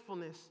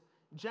 faithfulness,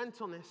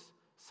 gentleness,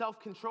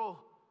 self-control.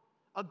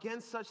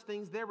 Against such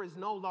things there is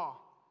no law.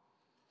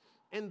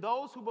 And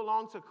those who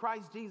belong to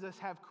Christ Jesus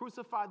have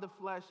crucified the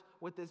flesh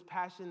with its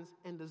passions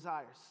and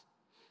desires.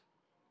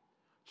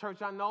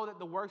 Church, I know that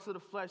the works of the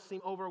flesh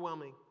seem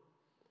overwhelming,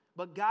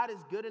 but God is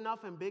good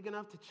enough and big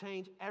enough to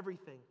change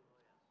everything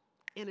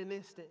in an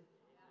instant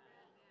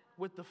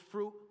with the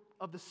fruit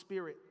of the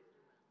Spirit.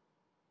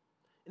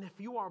 And if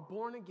you are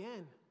born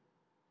again,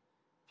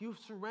 if you've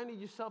surrendered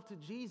yourself to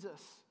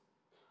Jesus,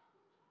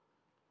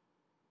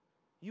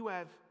 you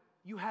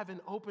have an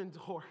open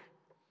door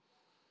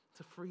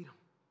to freedom.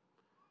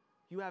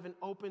 You have an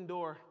open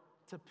door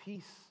to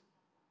peace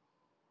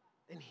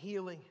and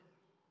healing.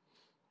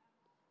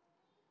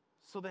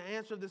 So the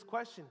answer to this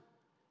question,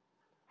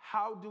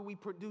 how do we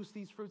produce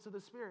these fruits of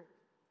the Spirit?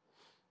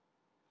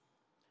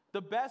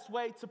 The best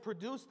way to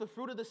produce the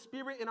fruit of the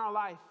Spirit in our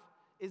life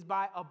is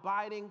by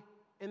abiding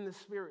in the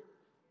Spirit.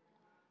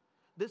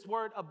 This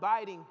word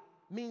abiding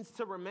means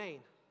to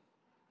remain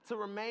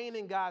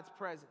in God's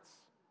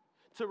presence,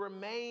 to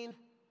remain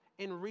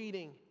in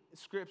reading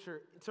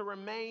Scripture, to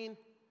remain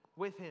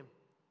with Him.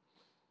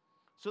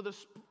 So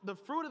the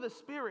fruit of the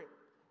Spirit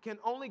can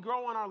only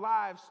grow in our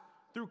lives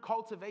through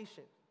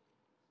cultivation.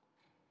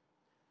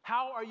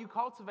 How are you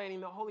cultivating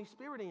the Holy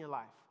Spirit in your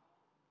life?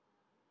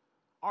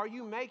 Are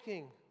you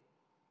making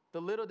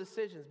the little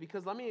decisions?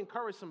 Because let me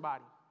encourage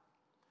somebody.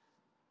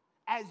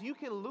 As you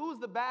can lose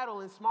the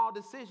battle in small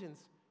decisions,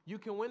 you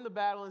can win the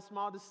battle in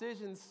small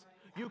decisions.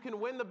 You can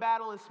win the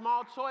battle in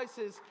small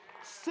choices.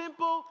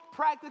 Simple,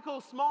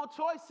 practical, small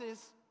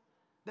choices,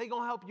 they're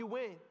going to help you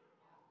win.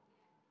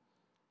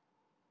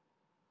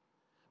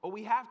 But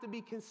we have to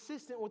be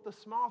consistent with the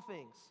small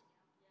things.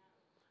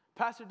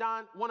 Pastor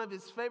Don, one of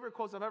his favorite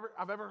quotes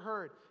I've ever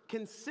heard,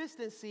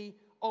 consistency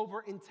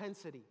over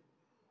intensity.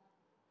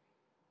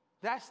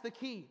 That's the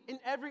key in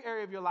every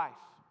area of your life.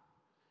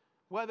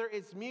 Whether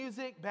it's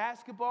music,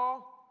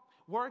 basketball,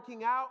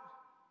 working out,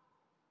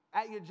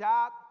 at your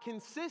job,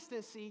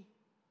 consistency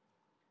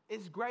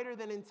is greater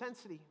than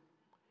intensity.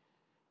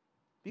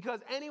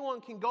 Because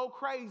anyone can go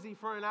crazy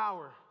for an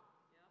hour,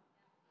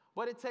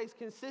 but it takes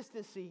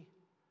consistency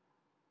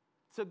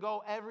to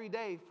go every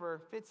day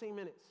for 15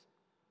 minutes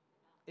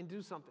and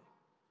do something.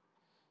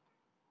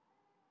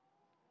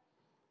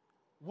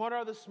 What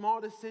are the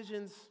small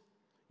decisions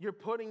you're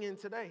putting in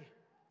today?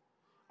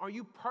 Are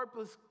you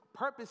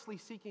purposely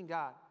seeking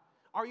God?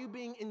 Are you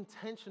being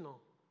intentional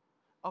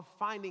of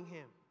finding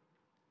Him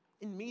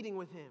and meeting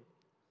with Him?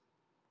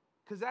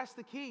 Because that's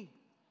the key.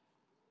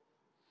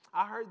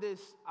 I heard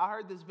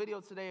this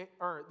video today,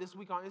 or this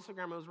week on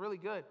Instagram. It was really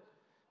good.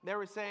 They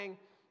were saying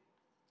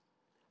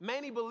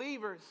many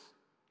believers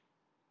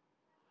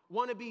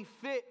want to be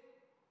fit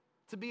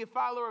to be a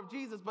follower of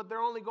Jesus, but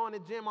they're only going to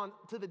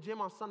the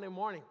gym on Sunday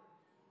morning.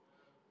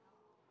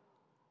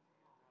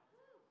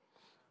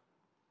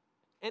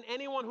 And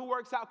anyone who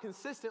works out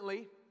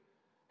consistently,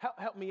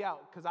 help me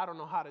out, because I don't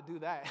know how to do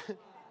that.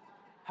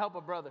 Help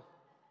a brother.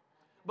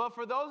 But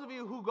for those of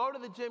you who go to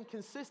the gym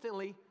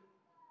consistently,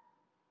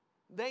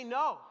 they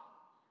know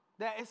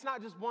that it's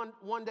not just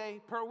one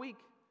day per week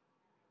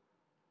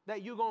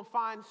that you're going to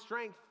find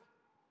strength,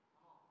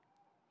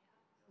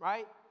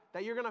 right?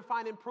 That you're going to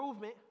find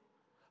improvement.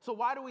 So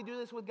why do we do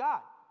this with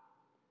God?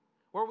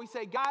 Where we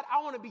say, God,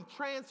 I want to be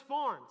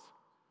transformed,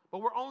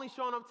 but we're only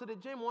showing up to the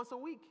gym once a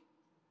week.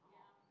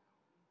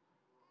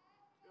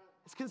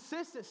 It's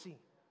consistency.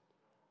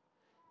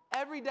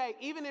 Every day,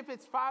 even if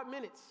it's 5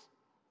 minutes,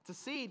 it's a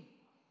seed.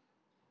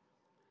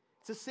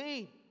 It's a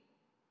seed.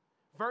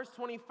 Verse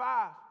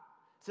 25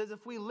 says,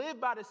 if we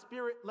live by the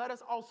Spirit, let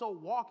us also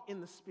walk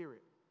in the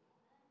Spirit.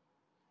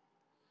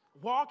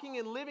 Walking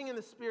and living in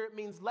the Spirit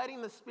means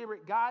letting the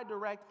Spirit guide,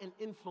 direct, and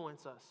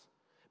influence us.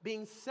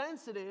 Being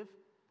sensitive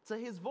to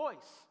His voice.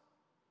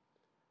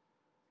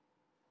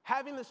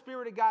 Having the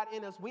Spirit of God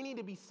in us, we need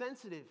to be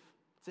sensitive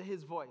to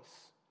His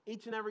voice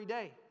each and every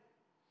day.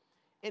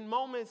 In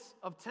moments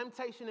of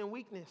temptation and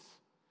weakness,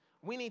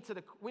 we need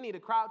to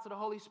cry out to the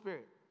Holy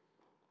Spirit.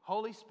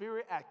 Holy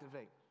Spirit,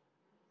 activate.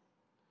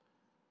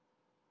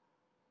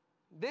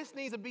 This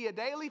needs to be a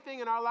daily thing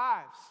in our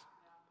lives.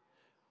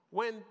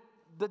 When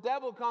the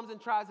devil comes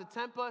and tries to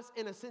tempt us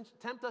in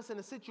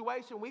a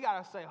situation, we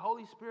got to say,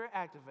 Holy Spirit,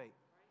 activate.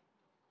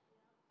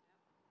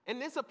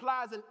 And this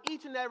applies in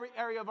each and every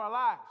area of our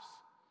lives.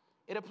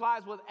 It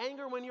applies with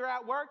anger when you're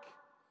at work.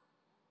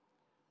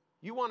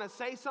 You want to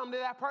say something to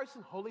that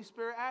person, Holy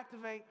Spirit,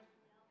 activate.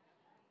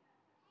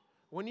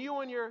 When you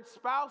and your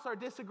spouse are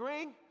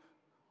disagreeing,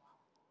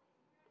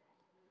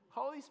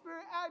 Holy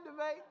Spirit,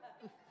 activate.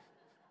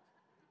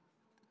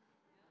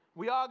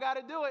 We all got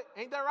to do it.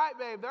 Ain't that right,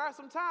 babe? There are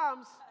some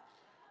times,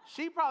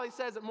 she probably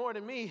says it more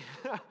than me.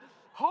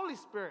 Holy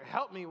Spirit,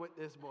 help me with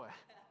this boy.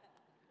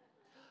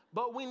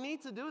 But we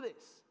need to do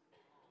this.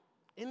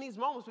 In these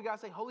moments, we got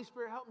to say, Holy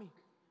Spirit, help me.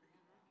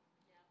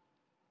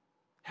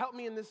 Help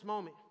me in this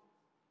moment.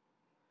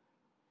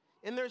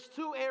 And there's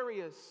two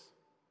areas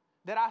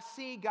that I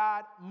see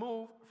God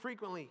move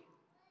frequently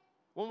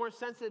when we're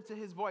sensitive to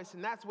His voice,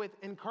 and that's with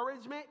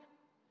encouragement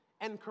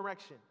and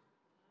correction.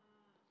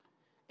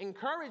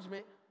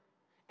 Encouragement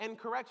and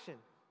correction.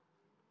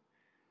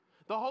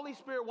 The Holy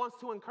Spirit wants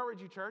to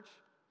encourage you, church.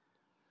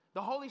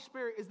 The Holy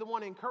Spirit is the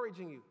one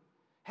encouraging you.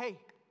 Hey,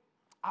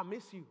 I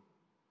miss you.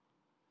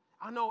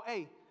 I know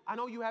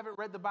you haven't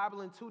read the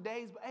Bible in 2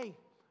 days, but hey,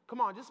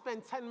 come on, just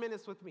spend 10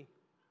 minutes with me.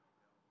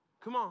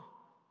 Come on.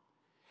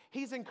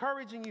 He's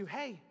encouraging you.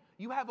 Hey,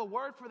 you have a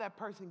word for that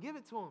person. Give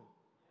it to him.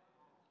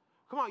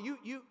 Come on,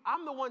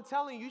 I'm the one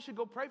telling you should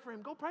go pray for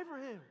him. Go pray for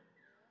him.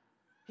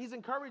 He's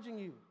encouraging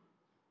you.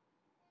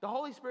 The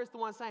Holy Spirit's the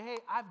one saying, hey,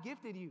 I've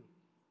gifted you.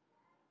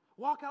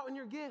 Walk out in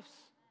your gifts.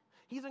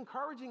 He's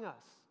encouraging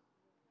us.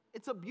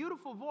 It's a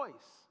beautiful voice.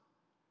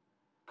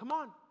 Come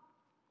on.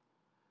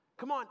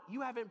 Come on.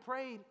 You haven't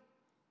prayed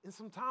in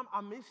some time.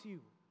 I miss you.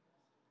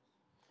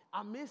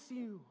 I miss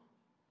you.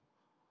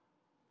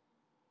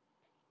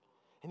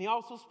 And he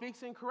also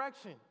speaks in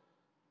correction.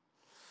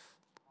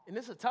 And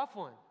this is a tough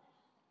one.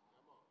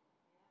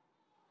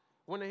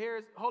 When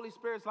the Holy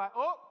Spirit's like,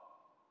 oh,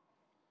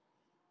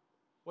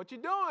 what you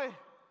doing?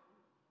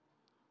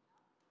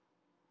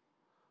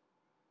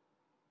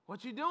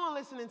 What you doing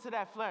listening to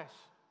that flesh?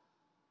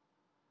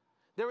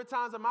 There were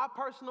times in my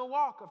personal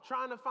walk of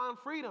trying to find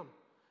freedom.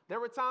 There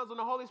were times when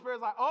the Holy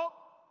Spirit's like, oh,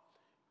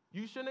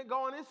 you shouldn't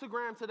go on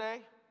Instagram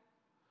today.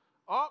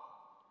 Oh,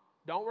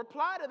 don't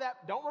reply to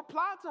that. Don't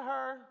reply to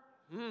her.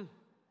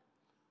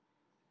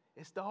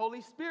 It's the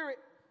Holy Spirit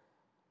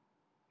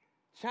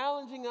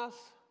challenging us.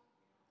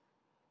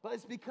 But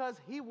it's because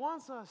he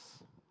wants us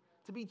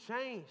to be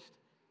changed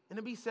and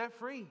to be set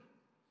free.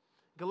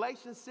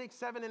 Galatians 6,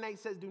 7, and 8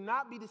 says, do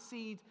not be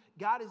deceived.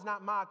 God is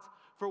not mocked.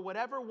 For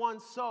whatever one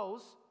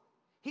sows,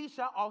 he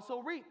shall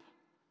also reap.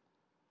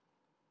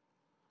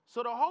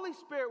 So the Holy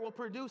Spirit will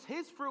produce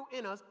his fruit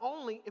in us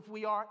only if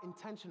we are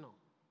intentional.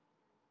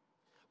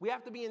 We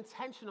have to be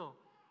intentional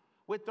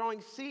with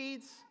throwing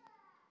seeds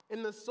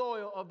in the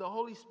soil of the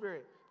Holy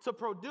Spirit. To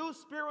produce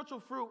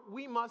spiritual fruit,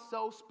 we must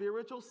sow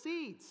spiritual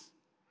seeds.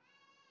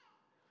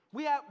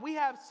 We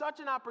have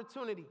such an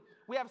opportunity.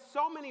 We have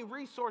so many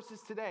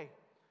resources today.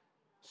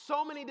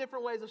 So many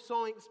different ways of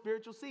sowing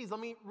spiritual seeds.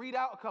 Let me read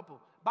out a couple.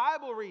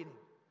 Bible reading.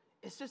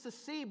 It's just a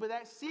seed, but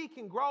that seed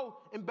can grow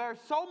and bear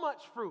so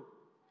much fruit.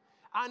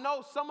 I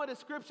know some of the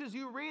scriptures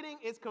you're reading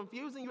is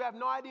confusing. You have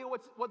no idea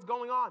what's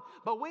going on.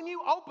 But when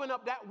you open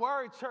up that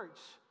word, church,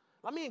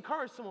 let me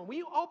encourage someone. When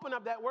you open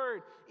up that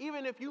word,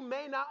 even if you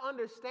may not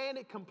understand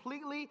it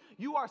completely,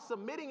 you are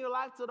submitting your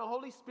life to the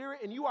Holy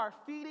Spirit and you are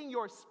feeding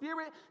your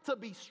spirit to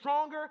be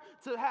stronger,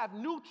 to have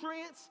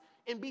nutrients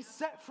and be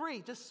set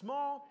free. Just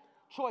small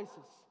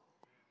choices.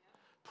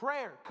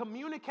 Prayer,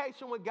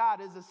 communication with God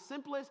is the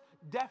simplest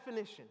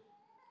definition.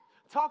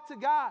 Talk to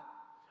God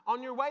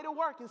on your way to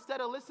work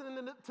instead of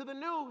listening to the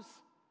news.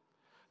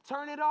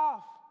 Turn it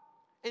off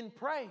and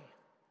pray.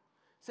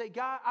 Say,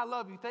 God, I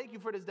love you. Thank you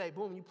for this day.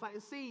 Boom, you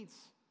planting seeds.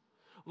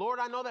 Lord,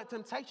 I know that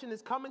temptation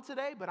is coming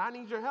today, but I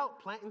need your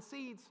help planting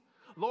seeds.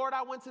 Lord,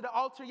 I went to the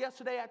altar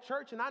yesterday at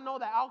church, and I know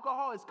that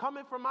alcohol is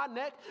coming from my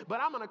neck, but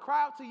I'm going to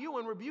cry out to you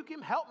and rebuke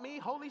him. Help me,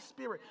 Holy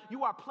Spirit.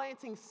 You are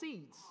planting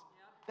seeds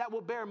that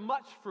will bear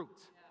much fruit.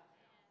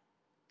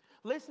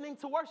 Listening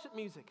to worship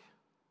music.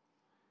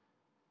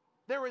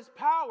 There is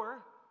power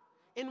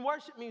in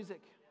worship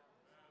music.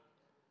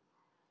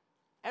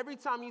 Every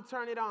time you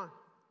turn it on,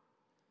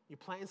 you're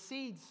planting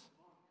seeds.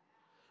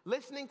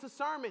 Listening to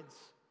sermons.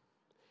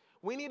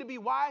 We need to be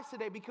wise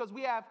today because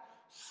we have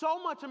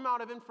so much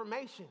amount of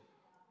information.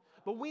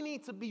 But we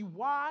need to be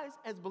wise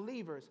as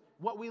believers,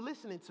 what we're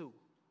listening to.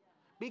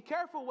 Be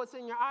careful what's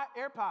in your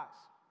AirPods.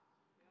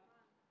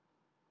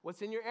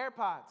 What's in your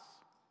AirPods?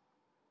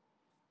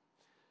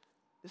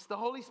 It's the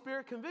Holy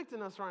Spirit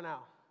convicting us right now.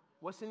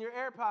 What's in your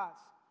AirPods?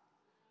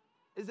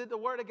 Is it the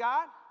Word of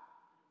God?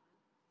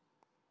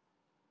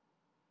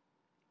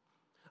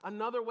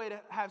 Another way to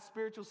have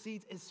spiritual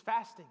seeds is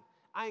fasting.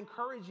 I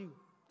encourage you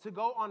to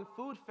go on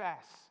food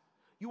fasts.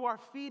 You are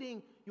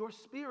feeding your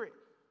spirit.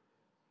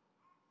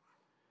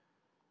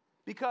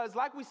 Because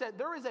like we said,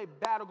 there is a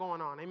battle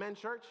going on. Amen,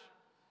 church?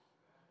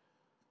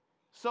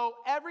 So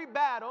every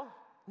battle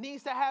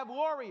needs to have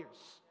warriors.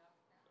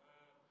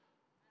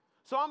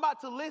 So I'm about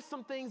to list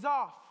some things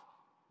off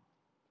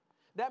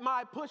that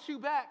might push you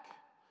back.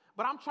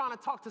 But I'm trying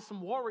to talk to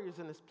some warriors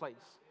in this place.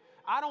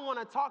 I don't want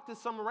to talk to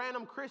some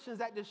random Christians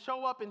that just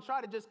show up and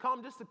try to just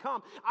come just to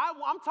come.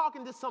 I'm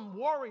talking to some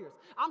warriors.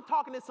 I'm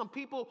talking to some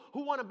people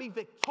who want to be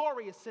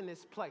victorious in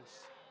this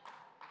place.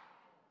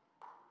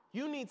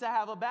 You need to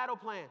have a battle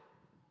plan.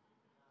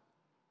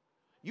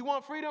 You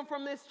want freedom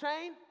from this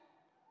chain?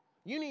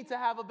 You need to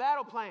have a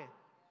battle plan.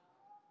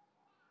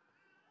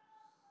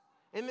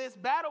 In this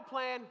battle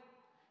plan,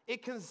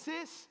 it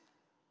consists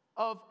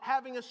of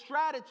having a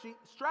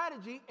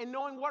strategy and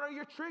knowing what are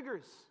your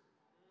triggers.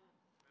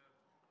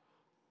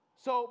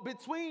 So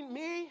between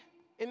me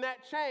and that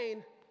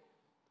chain,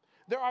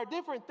 there are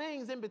different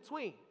things in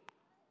between.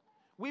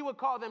 We would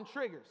call them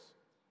triggers.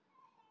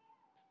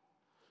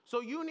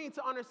 So you need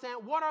to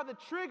understand what are the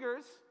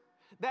triggers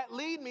that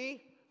lead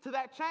me to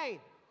that chain.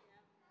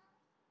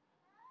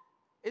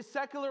 Is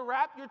secular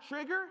rap your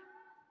trigger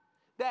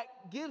that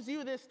gives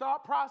you this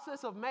thought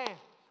process of, man,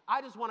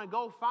 I just want to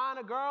go find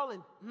a girl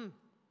and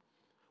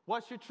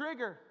What's your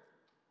trigger?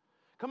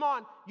 Come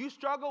on, you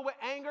struggle with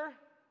anger?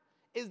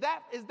 Is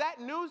that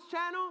news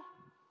channel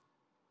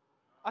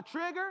a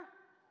trigger?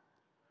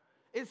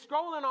 Is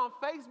scrolling on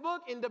Facebook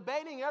and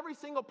debating every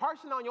single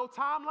person on your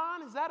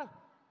timeline, is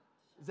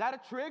that a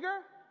trigger?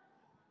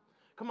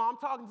 Come on, I'm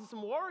talking to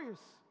some warriors.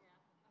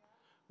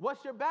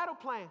 What's your battle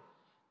plan?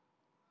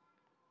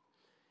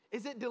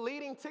 Is it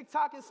deleting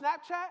TikTok and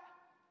Snapchat?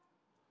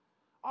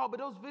 Oh, but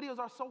those videos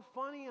are so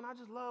funny and I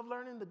just love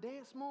learning the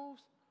dance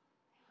moves.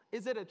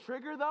 Is it a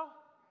trigger though?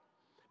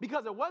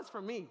 Because it was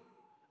for me.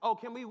 Oh,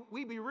 can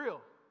we be real?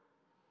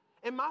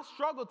 In my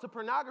struggle to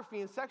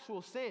pornography and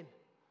sexual sin,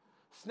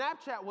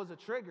 Snapchat was a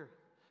trigger.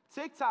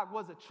 TikTok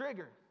was a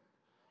trigger.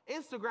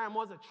 Instagram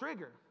was a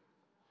trigger.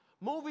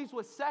 Movies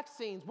with sex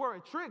scenes were a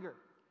trigger.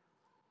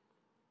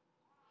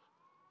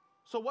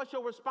 So what's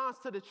your response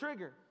to the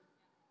trigger?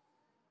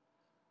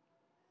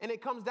 And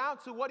it comes down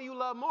to, what do you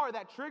love more,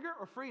 that trigger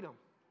or freedom?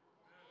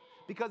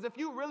 Because if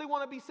you really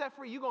want to be set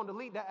free, you're going to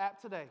delete that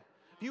app today.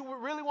 If you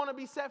really want to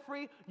be set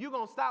free, you're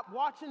going to stop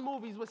watching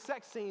movies with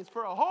sex scenes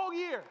for a whole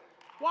year.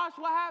 Watch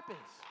what happens.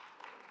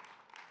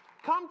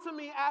 Come to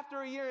me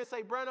after a year and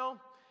say, Breno,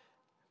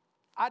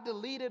 I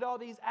deleted all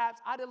these apps.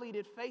 I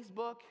deleted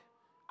Facebook.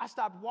 I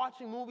stopped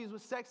watching movies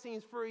with sex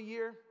scenes for a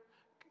year.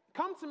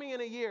 Come to me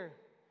in a year.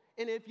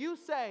 And if you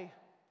say,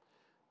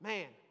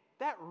 man,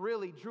 that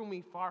really drew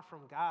me far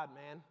from God,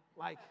 man.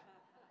 Like,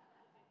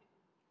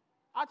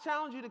 I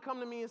challenge you to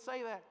come to me and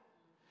say that.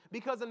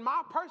 Because in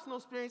my personal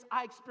experience,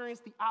 I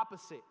experienced the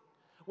opposite.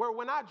 Where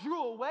when I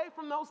drew away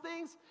from those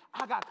things,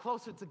 I got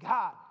closer to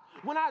God.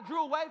 When I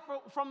drew away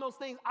from those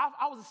things,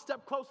 I was a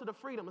step closer to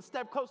freedom,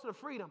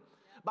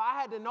 But I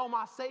had to know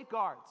my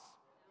safeguards.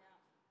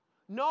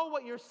 Know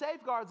what your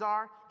safeguards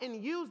are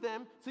and use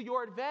them to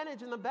your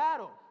advantage in the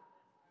battle.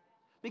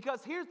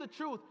 Because here's the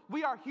truth.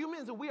 We are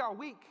humans and we are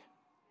weak.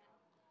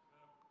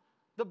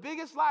 The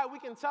biggest lie we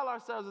can tell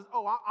ourselves is,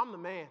 oh, I'm the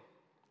man.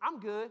 I'm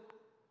good.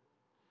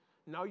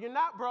 No, you're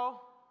not, bro.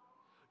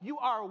 You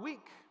are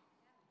weak.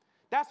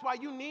 That's why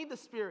you need the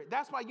Spirit.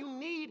 That's why you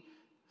need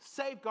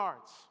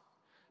safeguards.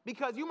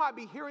 Because you might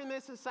be hearing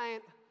this and saying,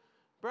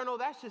 Breno,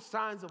 that's just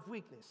signs of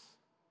weakness.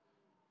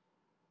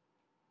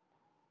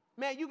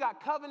 Man, you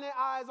got covenant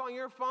eyes on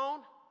your phone.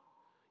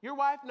 Your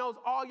wife knows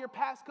all your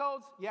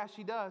passcodes. Yeah,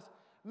 she does.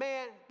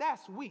 Man,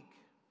 that's weak.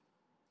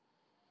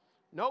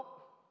 Nope.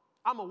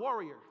 I'm a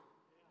warrior.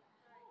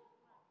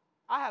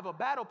 I have a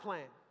battle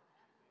plan.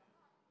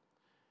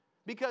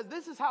 Because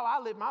this is how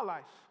I live my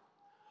life.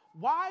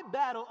 Why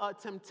battle a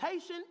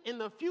temptation in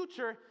the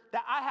future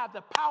that I have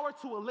the power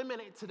to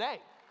eliminate today?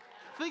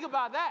 Think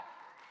about that.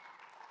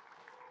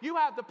 You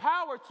have the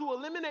power to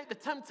eliminate the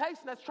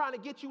temptation that's trying to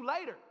get you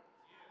later.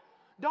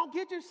 Don't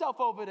get yourself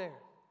over there.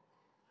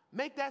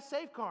 Make that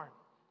safeguard.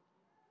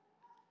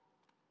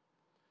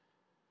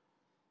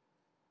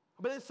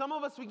 But then some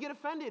of us, we get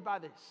offended by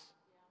this.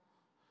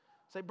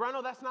 Say,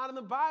 Breno, that's not in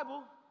the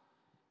Bible.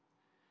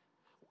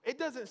 It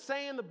doesn't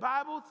say in the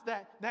Bible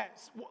that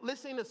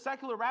listening to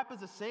secular rap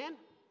is a sin.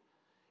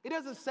 It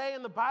doesn't say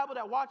in the Bible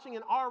that watching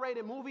an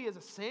R-rated movie is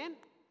a sin.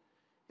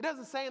 It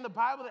doesn't say in the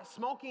Bible that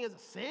smoking is a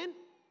sin.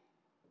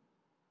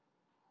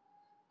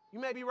 You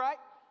may be right.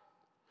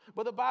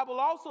 But the Bible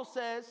also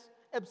says,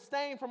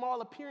 abstain from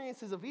all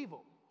appearances of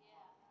evil.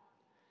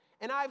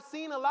 Yeah. And I've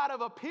seen a lot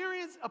of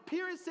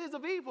appearances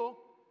of evil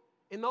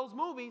in those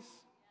movies.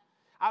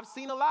 I've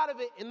seen a lot of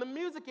it in the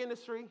music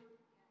industry.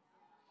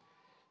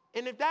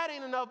 And if that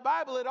ain't enough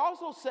Bible, it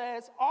also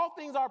says all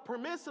things are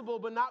permissible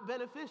but not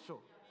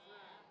beneficial.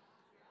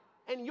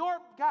 And your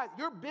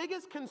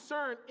biggest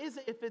concern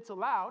isn't if it's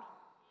allowed.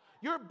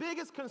 Your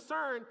biggest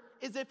concern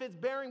is if it's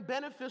bearing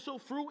beneficial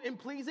fruit and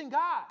pleasing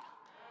God.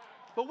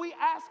 But we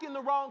asking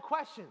the wrong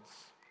questions.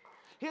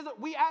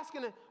 We're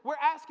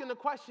asking the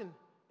question,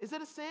 is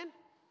it a sin?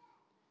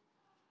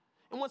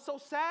 And what's so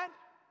sad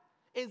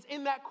is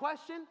in that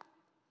question,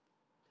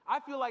 I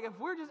feel like if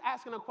we're just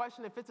asking a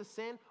question if it's a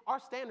sin,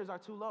 our standards are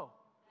too low.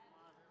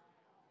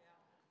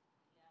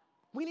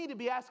 We need to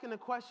be asking the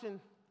question,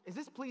 is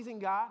this pleasing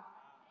God?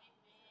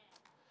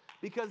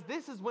 Because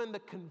this is when the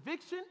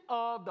conviction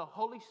of the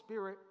Holy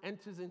Spirit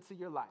enters into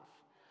your life.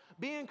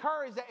 Be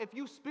encouraged that if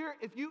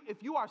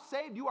you are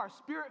saved, you are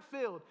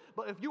Spirit-filled.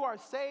 But if you are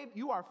saved,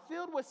 you are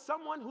filled with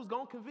someone who's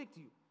going to convict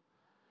you.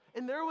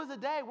 And there was a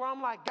day where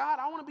I'm like, God,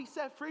 I want to be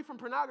set free from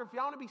pornography.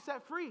 I want to be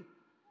set free.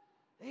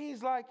 And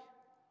he's like,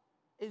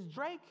 is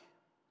Drake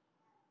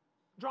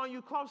drawing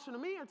you closer to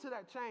me or to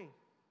that chain?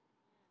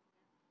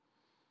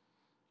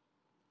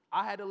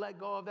 I had to let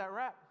go of that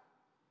rap.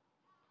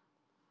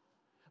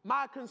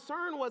 My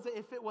concern wasn't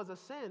if it was a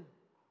sin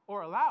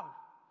or allowed.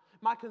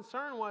 My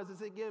concern was,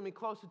 is it getting me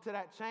closer to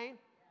that chain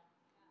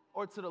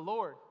or to the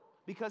Lord?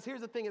 Because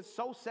here's the thing, it's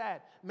so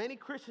sad. Many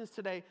Christians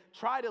today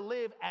try to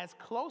live as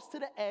close to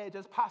the edge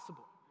as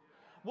possible.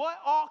 What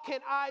all can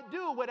I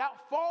do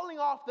without falling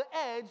off the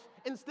edge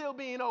and still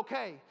being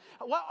okay?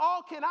 What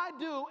all can I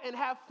do and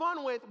have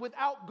fun with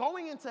without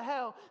going into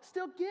hell,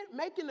 still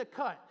making the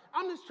cut?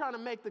 I'm just trying to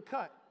make the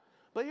cut.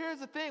 But here's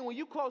the thing, when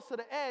you close to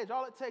the edge,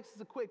 all it takes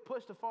is a quick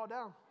push to fall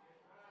down.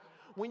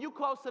 when you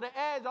close to the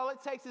edge, all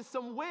it takes is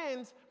some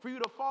winds for you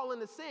to fall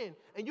into sin.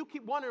 And you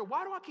keep wondering,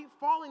 why do I keep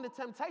falling to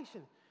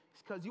temptation?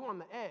 It's because you're on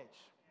the edge.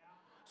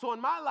 So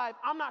in my life,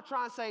 I'm not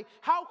trying to say,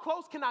 how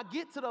close can I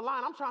get to the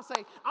line? I'm trying to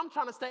say, I'm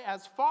trying to stay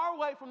as far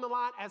away from the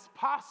line as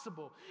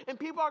possible. And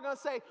people are going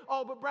to say,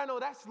 oh, but Breno,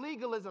 that's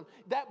legalism.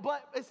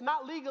 But it's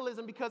not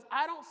legalism because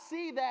I don't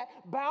see that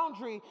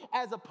boundary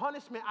as a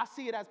punishment. I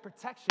see it as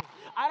protection.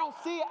 I don't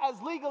see it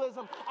as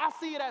legalism. I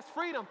see it as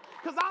freedom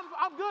because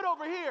I'm good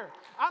over here.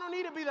 I don't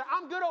need to be there.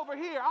 I'm good over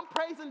here. I'm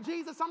praising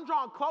Jesus. I'm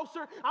drawing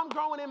closer. I'm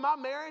growing in my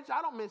marriage.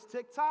 I don't miss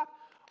TikTok.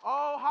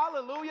 Oh,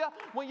 hallelujah.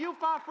 When you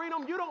find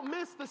freedom, you don't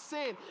miss the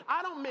sin.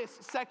 I don't miss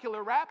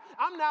secular rap.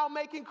 I'm now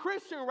making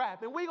Christian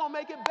rap, and we're going to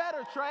make it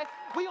better, Trey.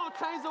 We're going to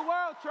change the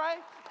world, Trey.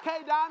 K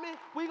Diamond,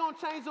 we're going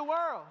to change the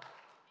world.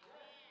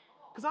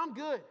 Because I'm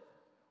good.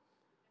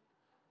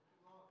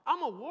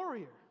 I'm a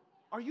warrior.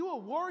 Are you a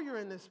warrior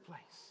in this place?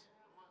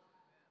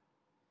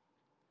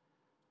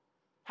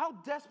 How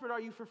desperate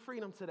are you for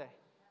freedom today?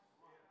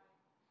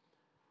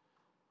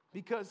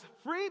 Because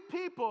free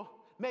people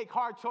make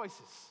hard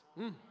choices.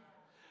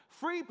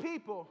 Free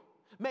people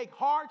make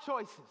hard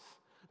choices.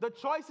 The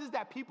choices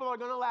that people are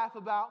going to laugh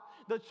about,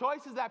 the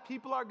choices that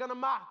people are going to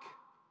mock,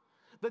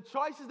 the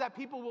choices that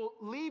people will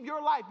leave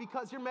your life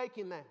because you're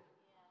making them.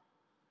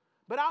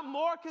 But I'm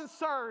more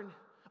concerned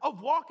of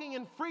walking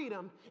in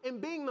freedom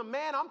and being the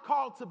man I'm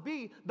called to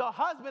be, the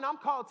husband I'm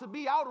called to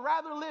be. I would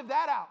rather live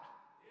that out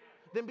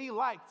than be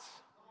liked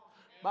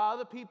by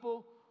other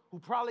people who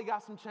probably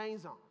got some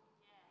chains on.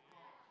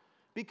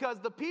 Because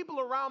the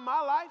people around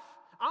my life,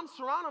 I'm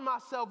surrounding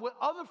myself with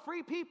other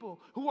free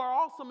people who are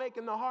also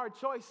making the hard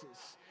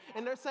choices.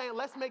 And they're saying,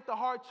 let's make the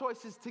hard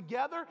choices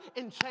together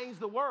and change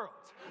the world.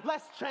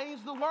 Let's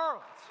change the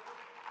world.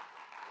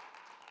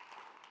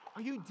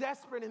 Are you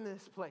desperate in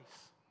this place?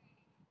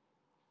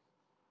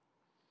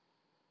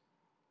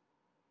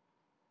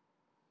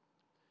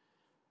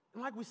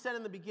 And like we said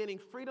in the beginning,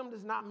 freedom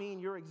does not mean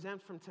you're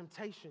exempt from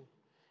temptation.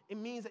 It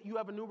means that you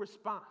have a new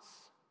response.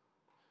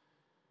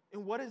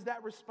 And what is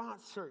that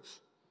response, church?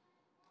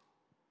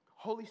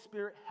 Holy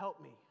Spirit, help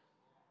me.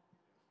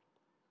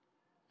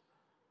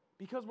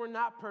 Because we're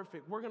not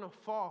perfect. We're going to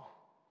fall.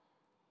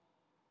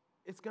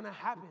 It's going to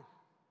happen.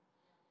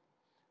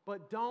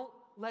 But don't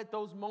let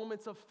those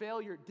moments of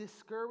failure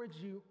discourage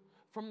you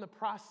from the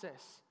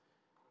process.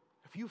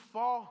 If you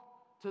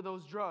fall to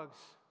those drugs,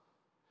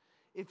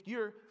 if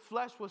your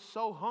flesh was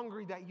so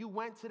hungry that you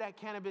went to that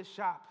cannabis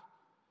shop,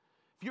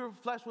 if your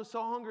flesh was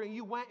so hungry and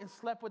you went and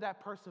slept with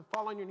that person,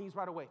 fall on your knees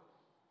right away.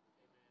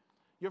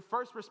 Your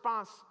first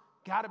response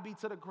got to be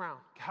to the ground.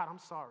 God, I'm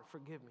sorry.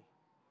 Forgive me.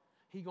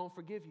 He going to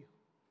forgive you.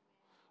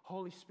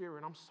 Holy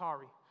Spirit, I'm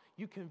sorry.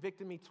 You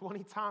convicted me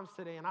 20 times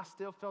today, and I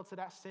still fell to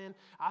that sin.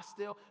 I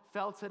still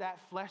fell to that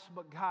flesh.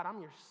 But God,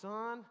 I'm your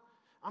son.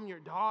 I'm your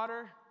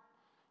daughter.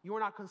 You are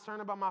not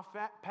concerned about my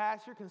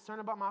past. You're concerned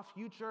about my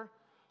future.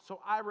 So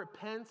I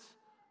repent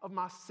of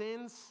my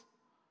sins,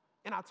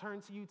 and I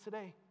turn to you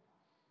today.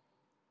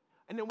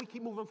 And then we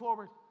keep moving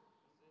forward.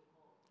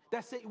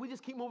 That's it. We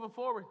just keep moving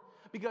forward.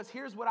 Because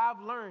here's what I've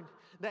learned,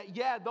 that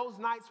yeah, those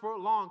nights were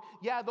long.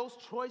 Yeah, those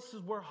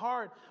choices were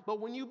hard. But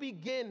when you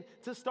begin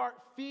to start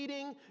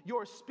feeding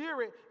your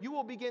spirit, you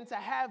will begin to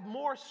have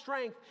more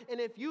strength. And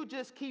if you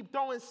just keep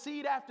throwing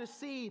seed after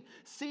seed,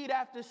 seed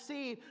after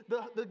seed,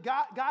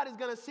 God is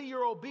going to see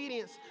your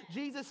obedience.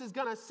 Jesus is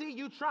going to see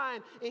you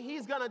trying, and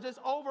he's going to just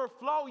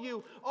overflow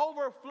you.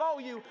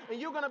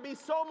 And you're going to be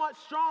so much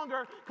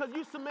stronger because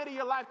you submitted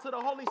your life to the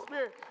Holy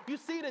Spirit. You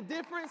see the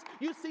difference?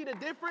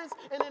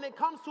 And then it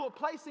comes to a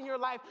place in your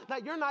life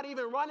that you're not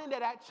even running to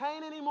that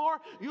chain anymore.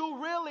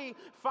 You really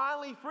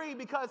finally free,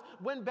 because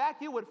when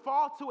back you would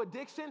fall to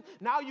addiction,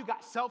 now you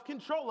got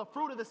self-control, a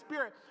fruit of the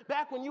Spirit.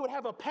 Back when you would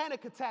have a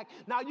panic attack,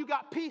 now you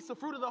got peace, a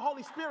fruit of the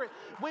Holy Spirit.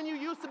 When you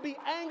used to be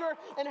anger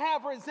and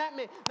have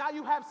resentment, now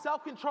you have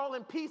self-control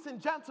and peace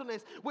and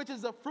gentleness, which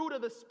is a fruit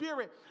of the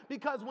Spirit.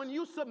 Because when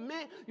you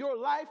submit your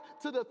life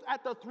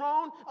at the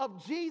throne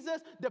of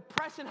Jesus,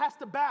 depression has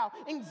to bow,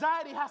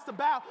 anxiety has to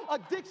bow,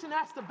 addiction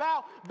has to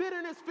bow,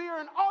 bitterness, fear,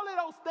 and all of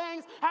those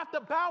things have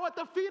to bow at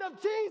the feet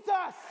of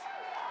Jesus.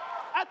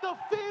 At the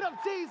feet of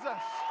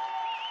Jesus.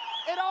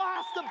 It all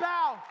has to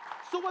bow.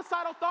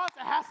 Suicidal thoughts,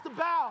 it has to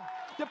bow.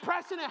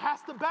 Depression, it has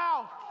to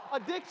bow.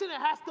 Addiction,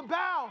 it has to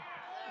bow.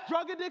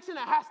 Drug addiction,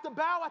 it has to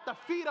bow at the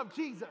feet of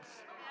Jesus.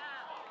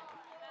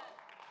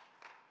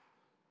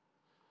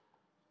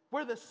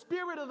 Where the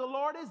Spirit of the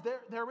Lord is,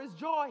 there is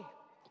joy.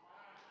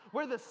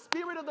 Where the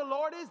Spirit of the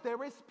Lord is,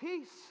 there is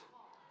peace.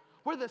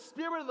 Where the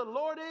Spirit of the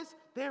Lord is,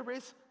 there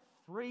is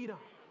freedom.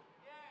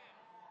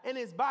 And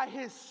it's by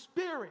His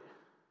Spirit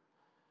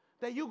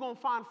that you're going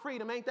to find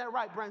freedom. Ain't that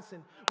right,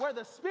 Brenson? Where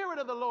the Spirit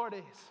of the Lord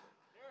is,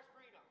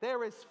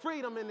 there is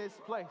freedom in this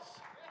place.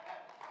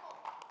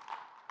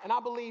 And I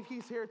believe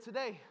He's here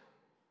today.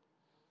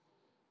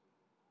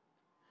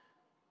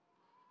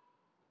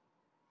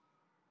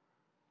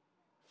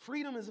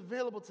 Freedom is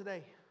available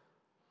today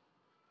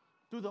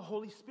through the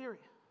Holy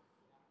Spirit.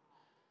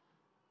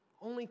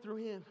 Only through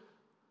Him.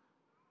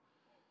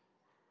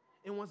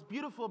 And what's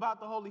beautiful about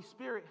the Holy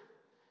Spirit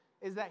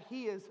is that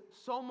he is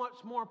so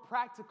much more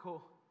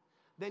practical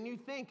than you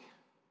think.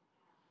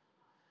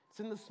 It's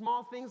in the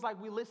small things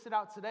like we listed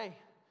out today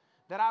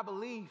that I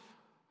believe,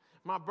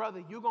 my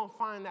brother, you're going to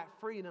find that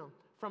freedom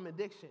from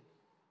addiction.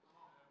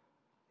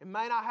 It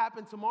may not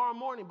happen tomorrow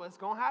morning, but it's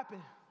going to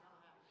happen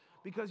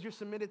because you're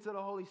submitted to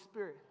the Holy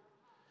Spirit.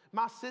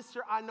 My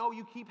sister, I know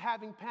you keep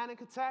having panic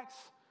attacks,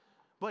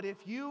 but if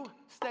you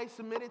stay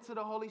submitted to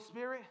the Holy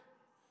Spirit,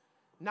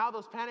 now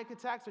those panic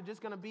attacks are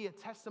just going to be a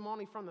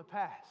testimony from the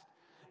past.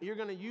 You're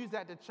going to use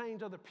that to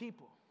change other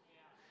people.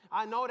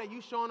 I know that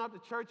you showing up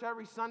to church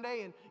every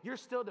Sunday and you're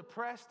still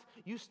depressed.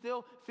 You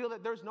still feel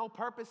that there's no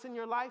purpose in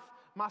your life.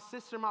 My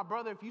sister, my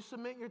brother, if you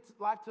submit your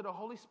life to the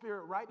Holy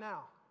Spirit right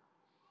now,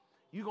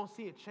 you're going to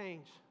see a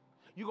change.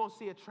 You're going to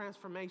see a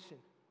transformation.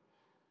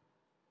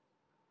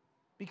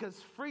 Because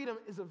freedom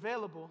is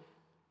available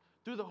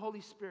through the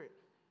Holy Spirit.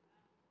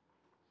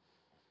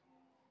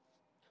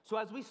 So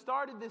as we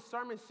started this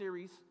sermon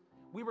series,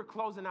 we were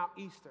closing out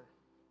Easter.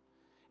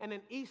 And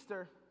in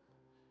Easter,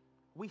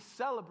 we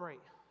celebrate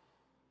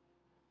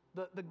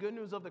the good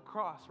news of the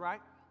cross,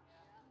 right?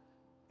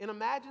 And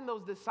imagine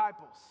those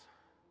disciples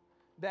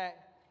that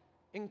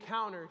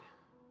encountered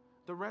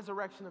the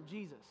resurrection of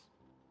Jesus.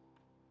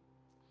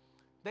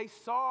 They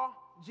saw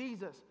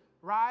Jesus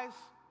rise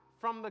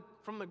from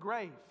the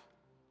grave.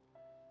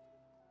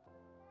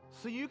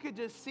 So you could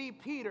just see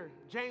Peter,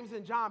 James,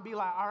 and John be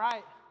like, all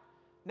right,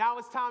 now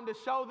it's time to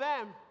show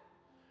them.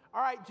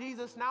 All right,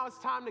 Jesus, now it's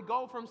time to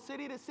go from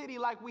city to city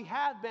like we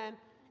have been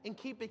and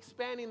keep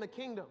expanding the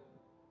kingdom.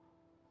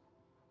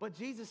 But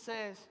Jesus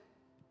says,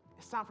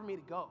 it's time for me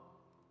to go.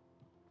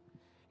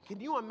 Can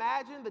you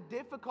imagine the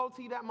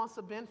difficulty that must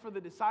have been for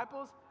the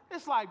disciples?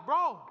 It's like,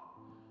 bro,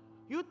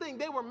 you think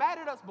they were mad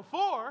at us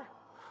before?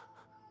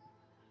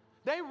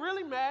 They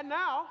really mad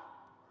now.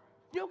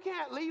 You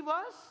can't leave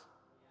us.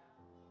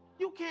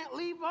 You can't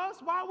leave us.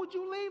 Why would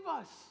you leave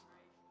us?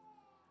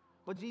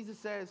 But Jesus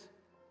says,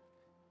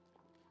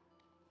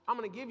 I'm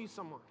going to give you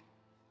someone.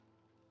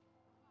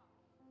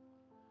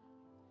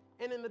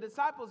 And in the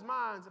disciples'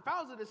 minds, if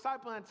I was a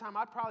disciple at the time,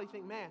 I'd probably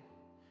think, man,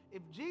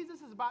 if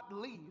Jesus is about to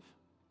leave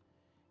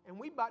and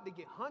we about to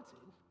get hunted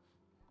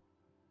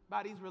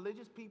by these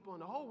religious people in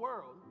the whole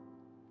world,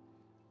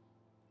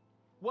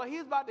 what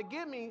he's about to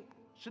give me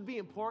should be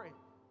important.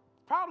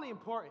 Probably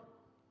important.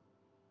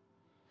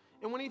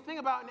 And when you think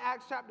about in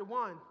Acts chapter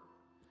 1,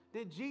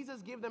 did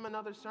Jesus give them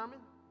another sermon?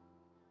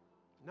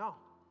 No.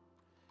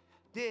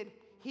 Did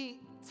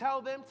he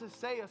tell them to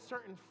say a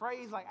certain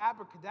phrase like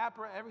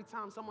abracadabra every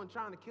time someone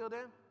trying to kill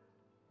them?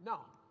 No.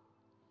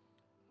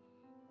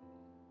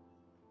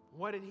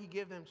 What did he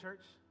give them,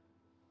 church?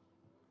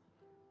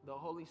 The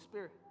Holy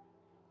Spirit.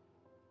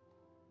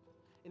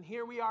 And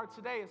here we are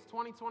today. It's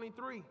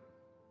 2023.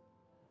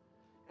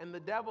 And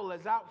the devil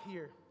is out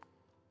here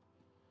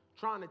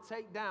trying to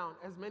take down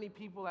as many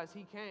people as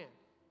he can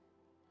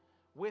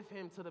with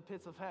him to the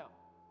pits of hell.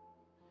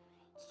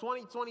 It's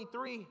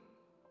 2023,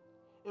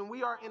 and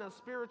we are in a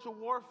spiritual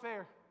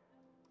warfare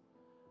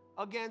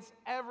against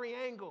every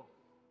angle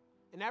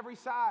and every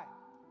side.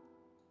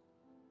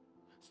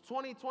 It's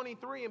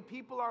 2023, and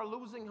people are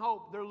losing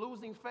hope. They're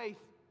losing faith.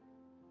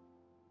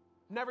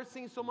 Never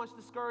seen so much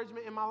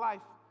discouragement in my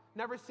life.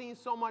 Never seen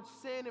so much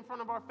sin in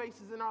front of our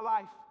faces in our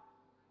life.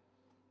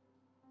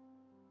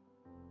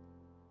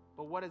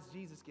 But what has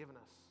Jesus given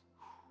us?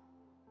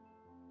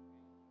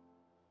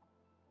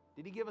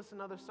 Did he give us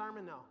another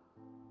sermon? No.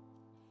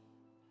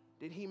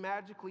 Did he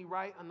magically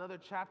write another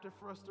chapter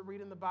for us to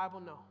read in the Bible?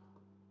 No.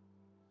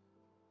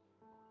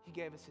 He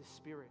gave us his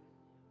Spirit.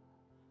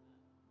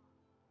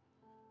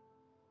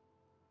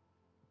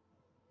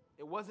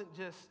 It wasn't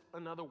just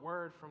another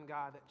word from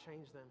God that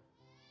changed them.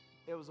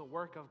 It was a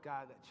work of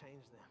God that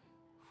changed them.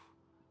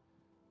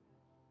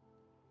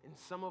 And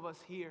some of us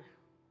here,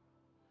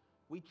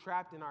 we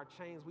trapped in our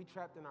chains, we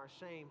trapped in our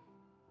shame,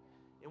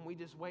 and we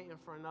just waiting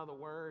for another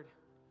word.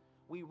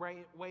 We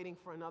waiting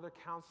for another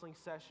counseling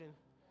session.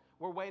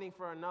 We're waiting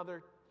for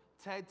another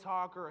TED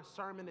Talk or a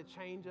sermon to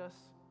change us.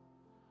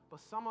 But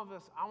some of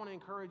us, I want to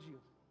encourage you,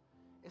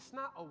 it's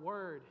not a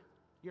word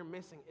you're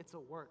missing, it's a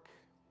work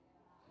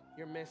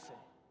you're missing.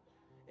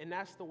 And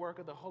that's the work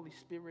of the Holy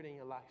Spirit in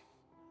your life.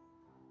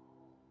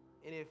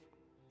 And if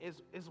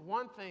it's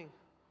one thing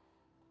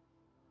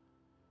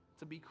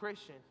to be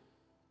Christian,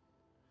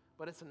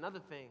 but it's another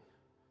thing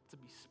to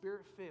be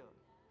Spirit-filled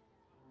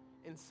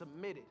and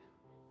submitted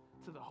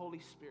to the Holy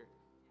Spirit.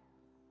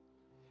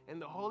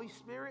 And the Holy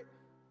Spirit,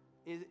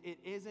 it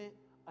isn't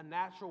a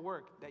natural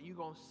work that you're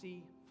going to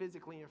see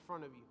physically in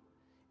front of you.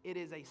 It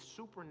is a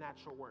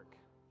supernatural work.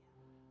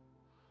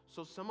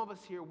 So some of us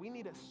here, we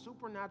need a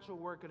supernatural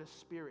work of the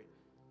Spirit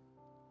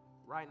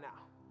right now.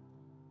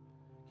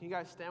 Can you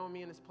guys stand with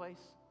me in this place?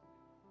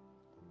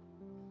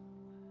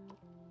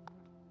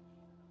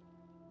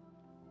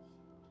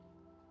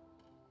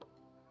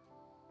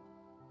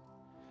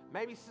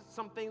 Maybe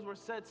some things were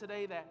said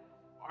today that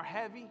are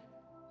heavy,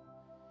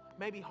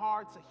 maybe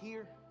hard to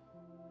hear.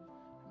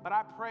 But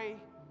I pray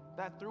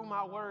that through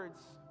my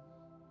words,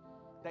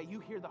 that you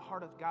hear the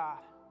heart of God,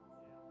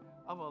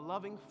 of a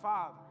loving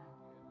Father.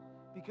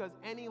 Because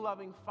any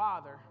loving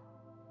Father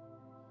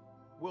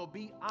will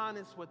be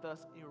honest with us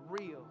and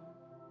real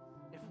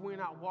if we're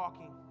not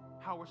walking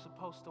how we're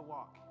supposed to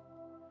walk.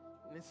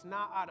 And it's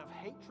not out of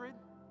hatred,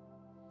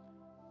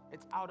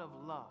 it's out of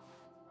love.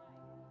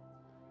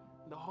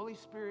 The Holy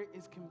Spirit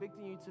is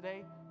convicting you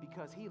today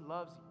because He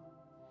loves you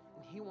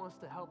and He wants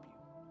to help you.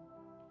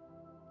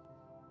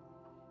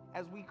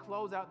 As we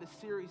close out this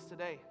series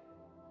today,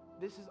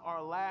 this is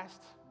our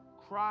last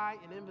cry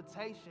and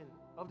invitation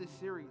of this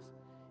series.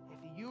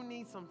 If you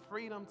need some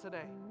freedom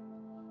today,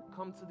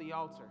 come to the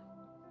altar.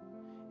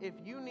 If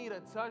you need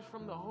a touch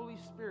from the Holy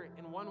Spirit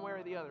in one way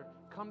or the other,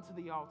 come to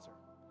the altar.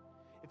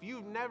 If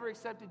you've never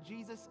accepted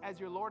Jesus as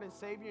your Lord and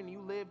Savior and you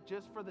live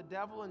just for the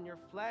devil and your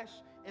flesh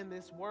in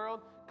this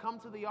world, come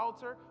to the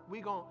altar.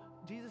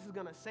 Jesus is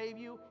going to save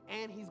you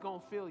and He's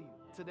going to fill you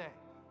today.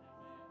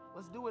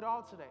 Let's do it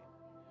all today.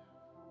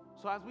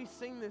 So as we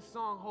sing this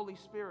song, Holy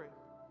Spirit,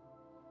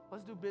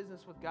 let's do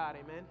business with God.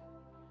 Amen.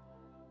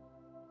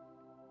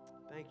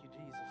 Thank you,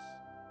 Jesus.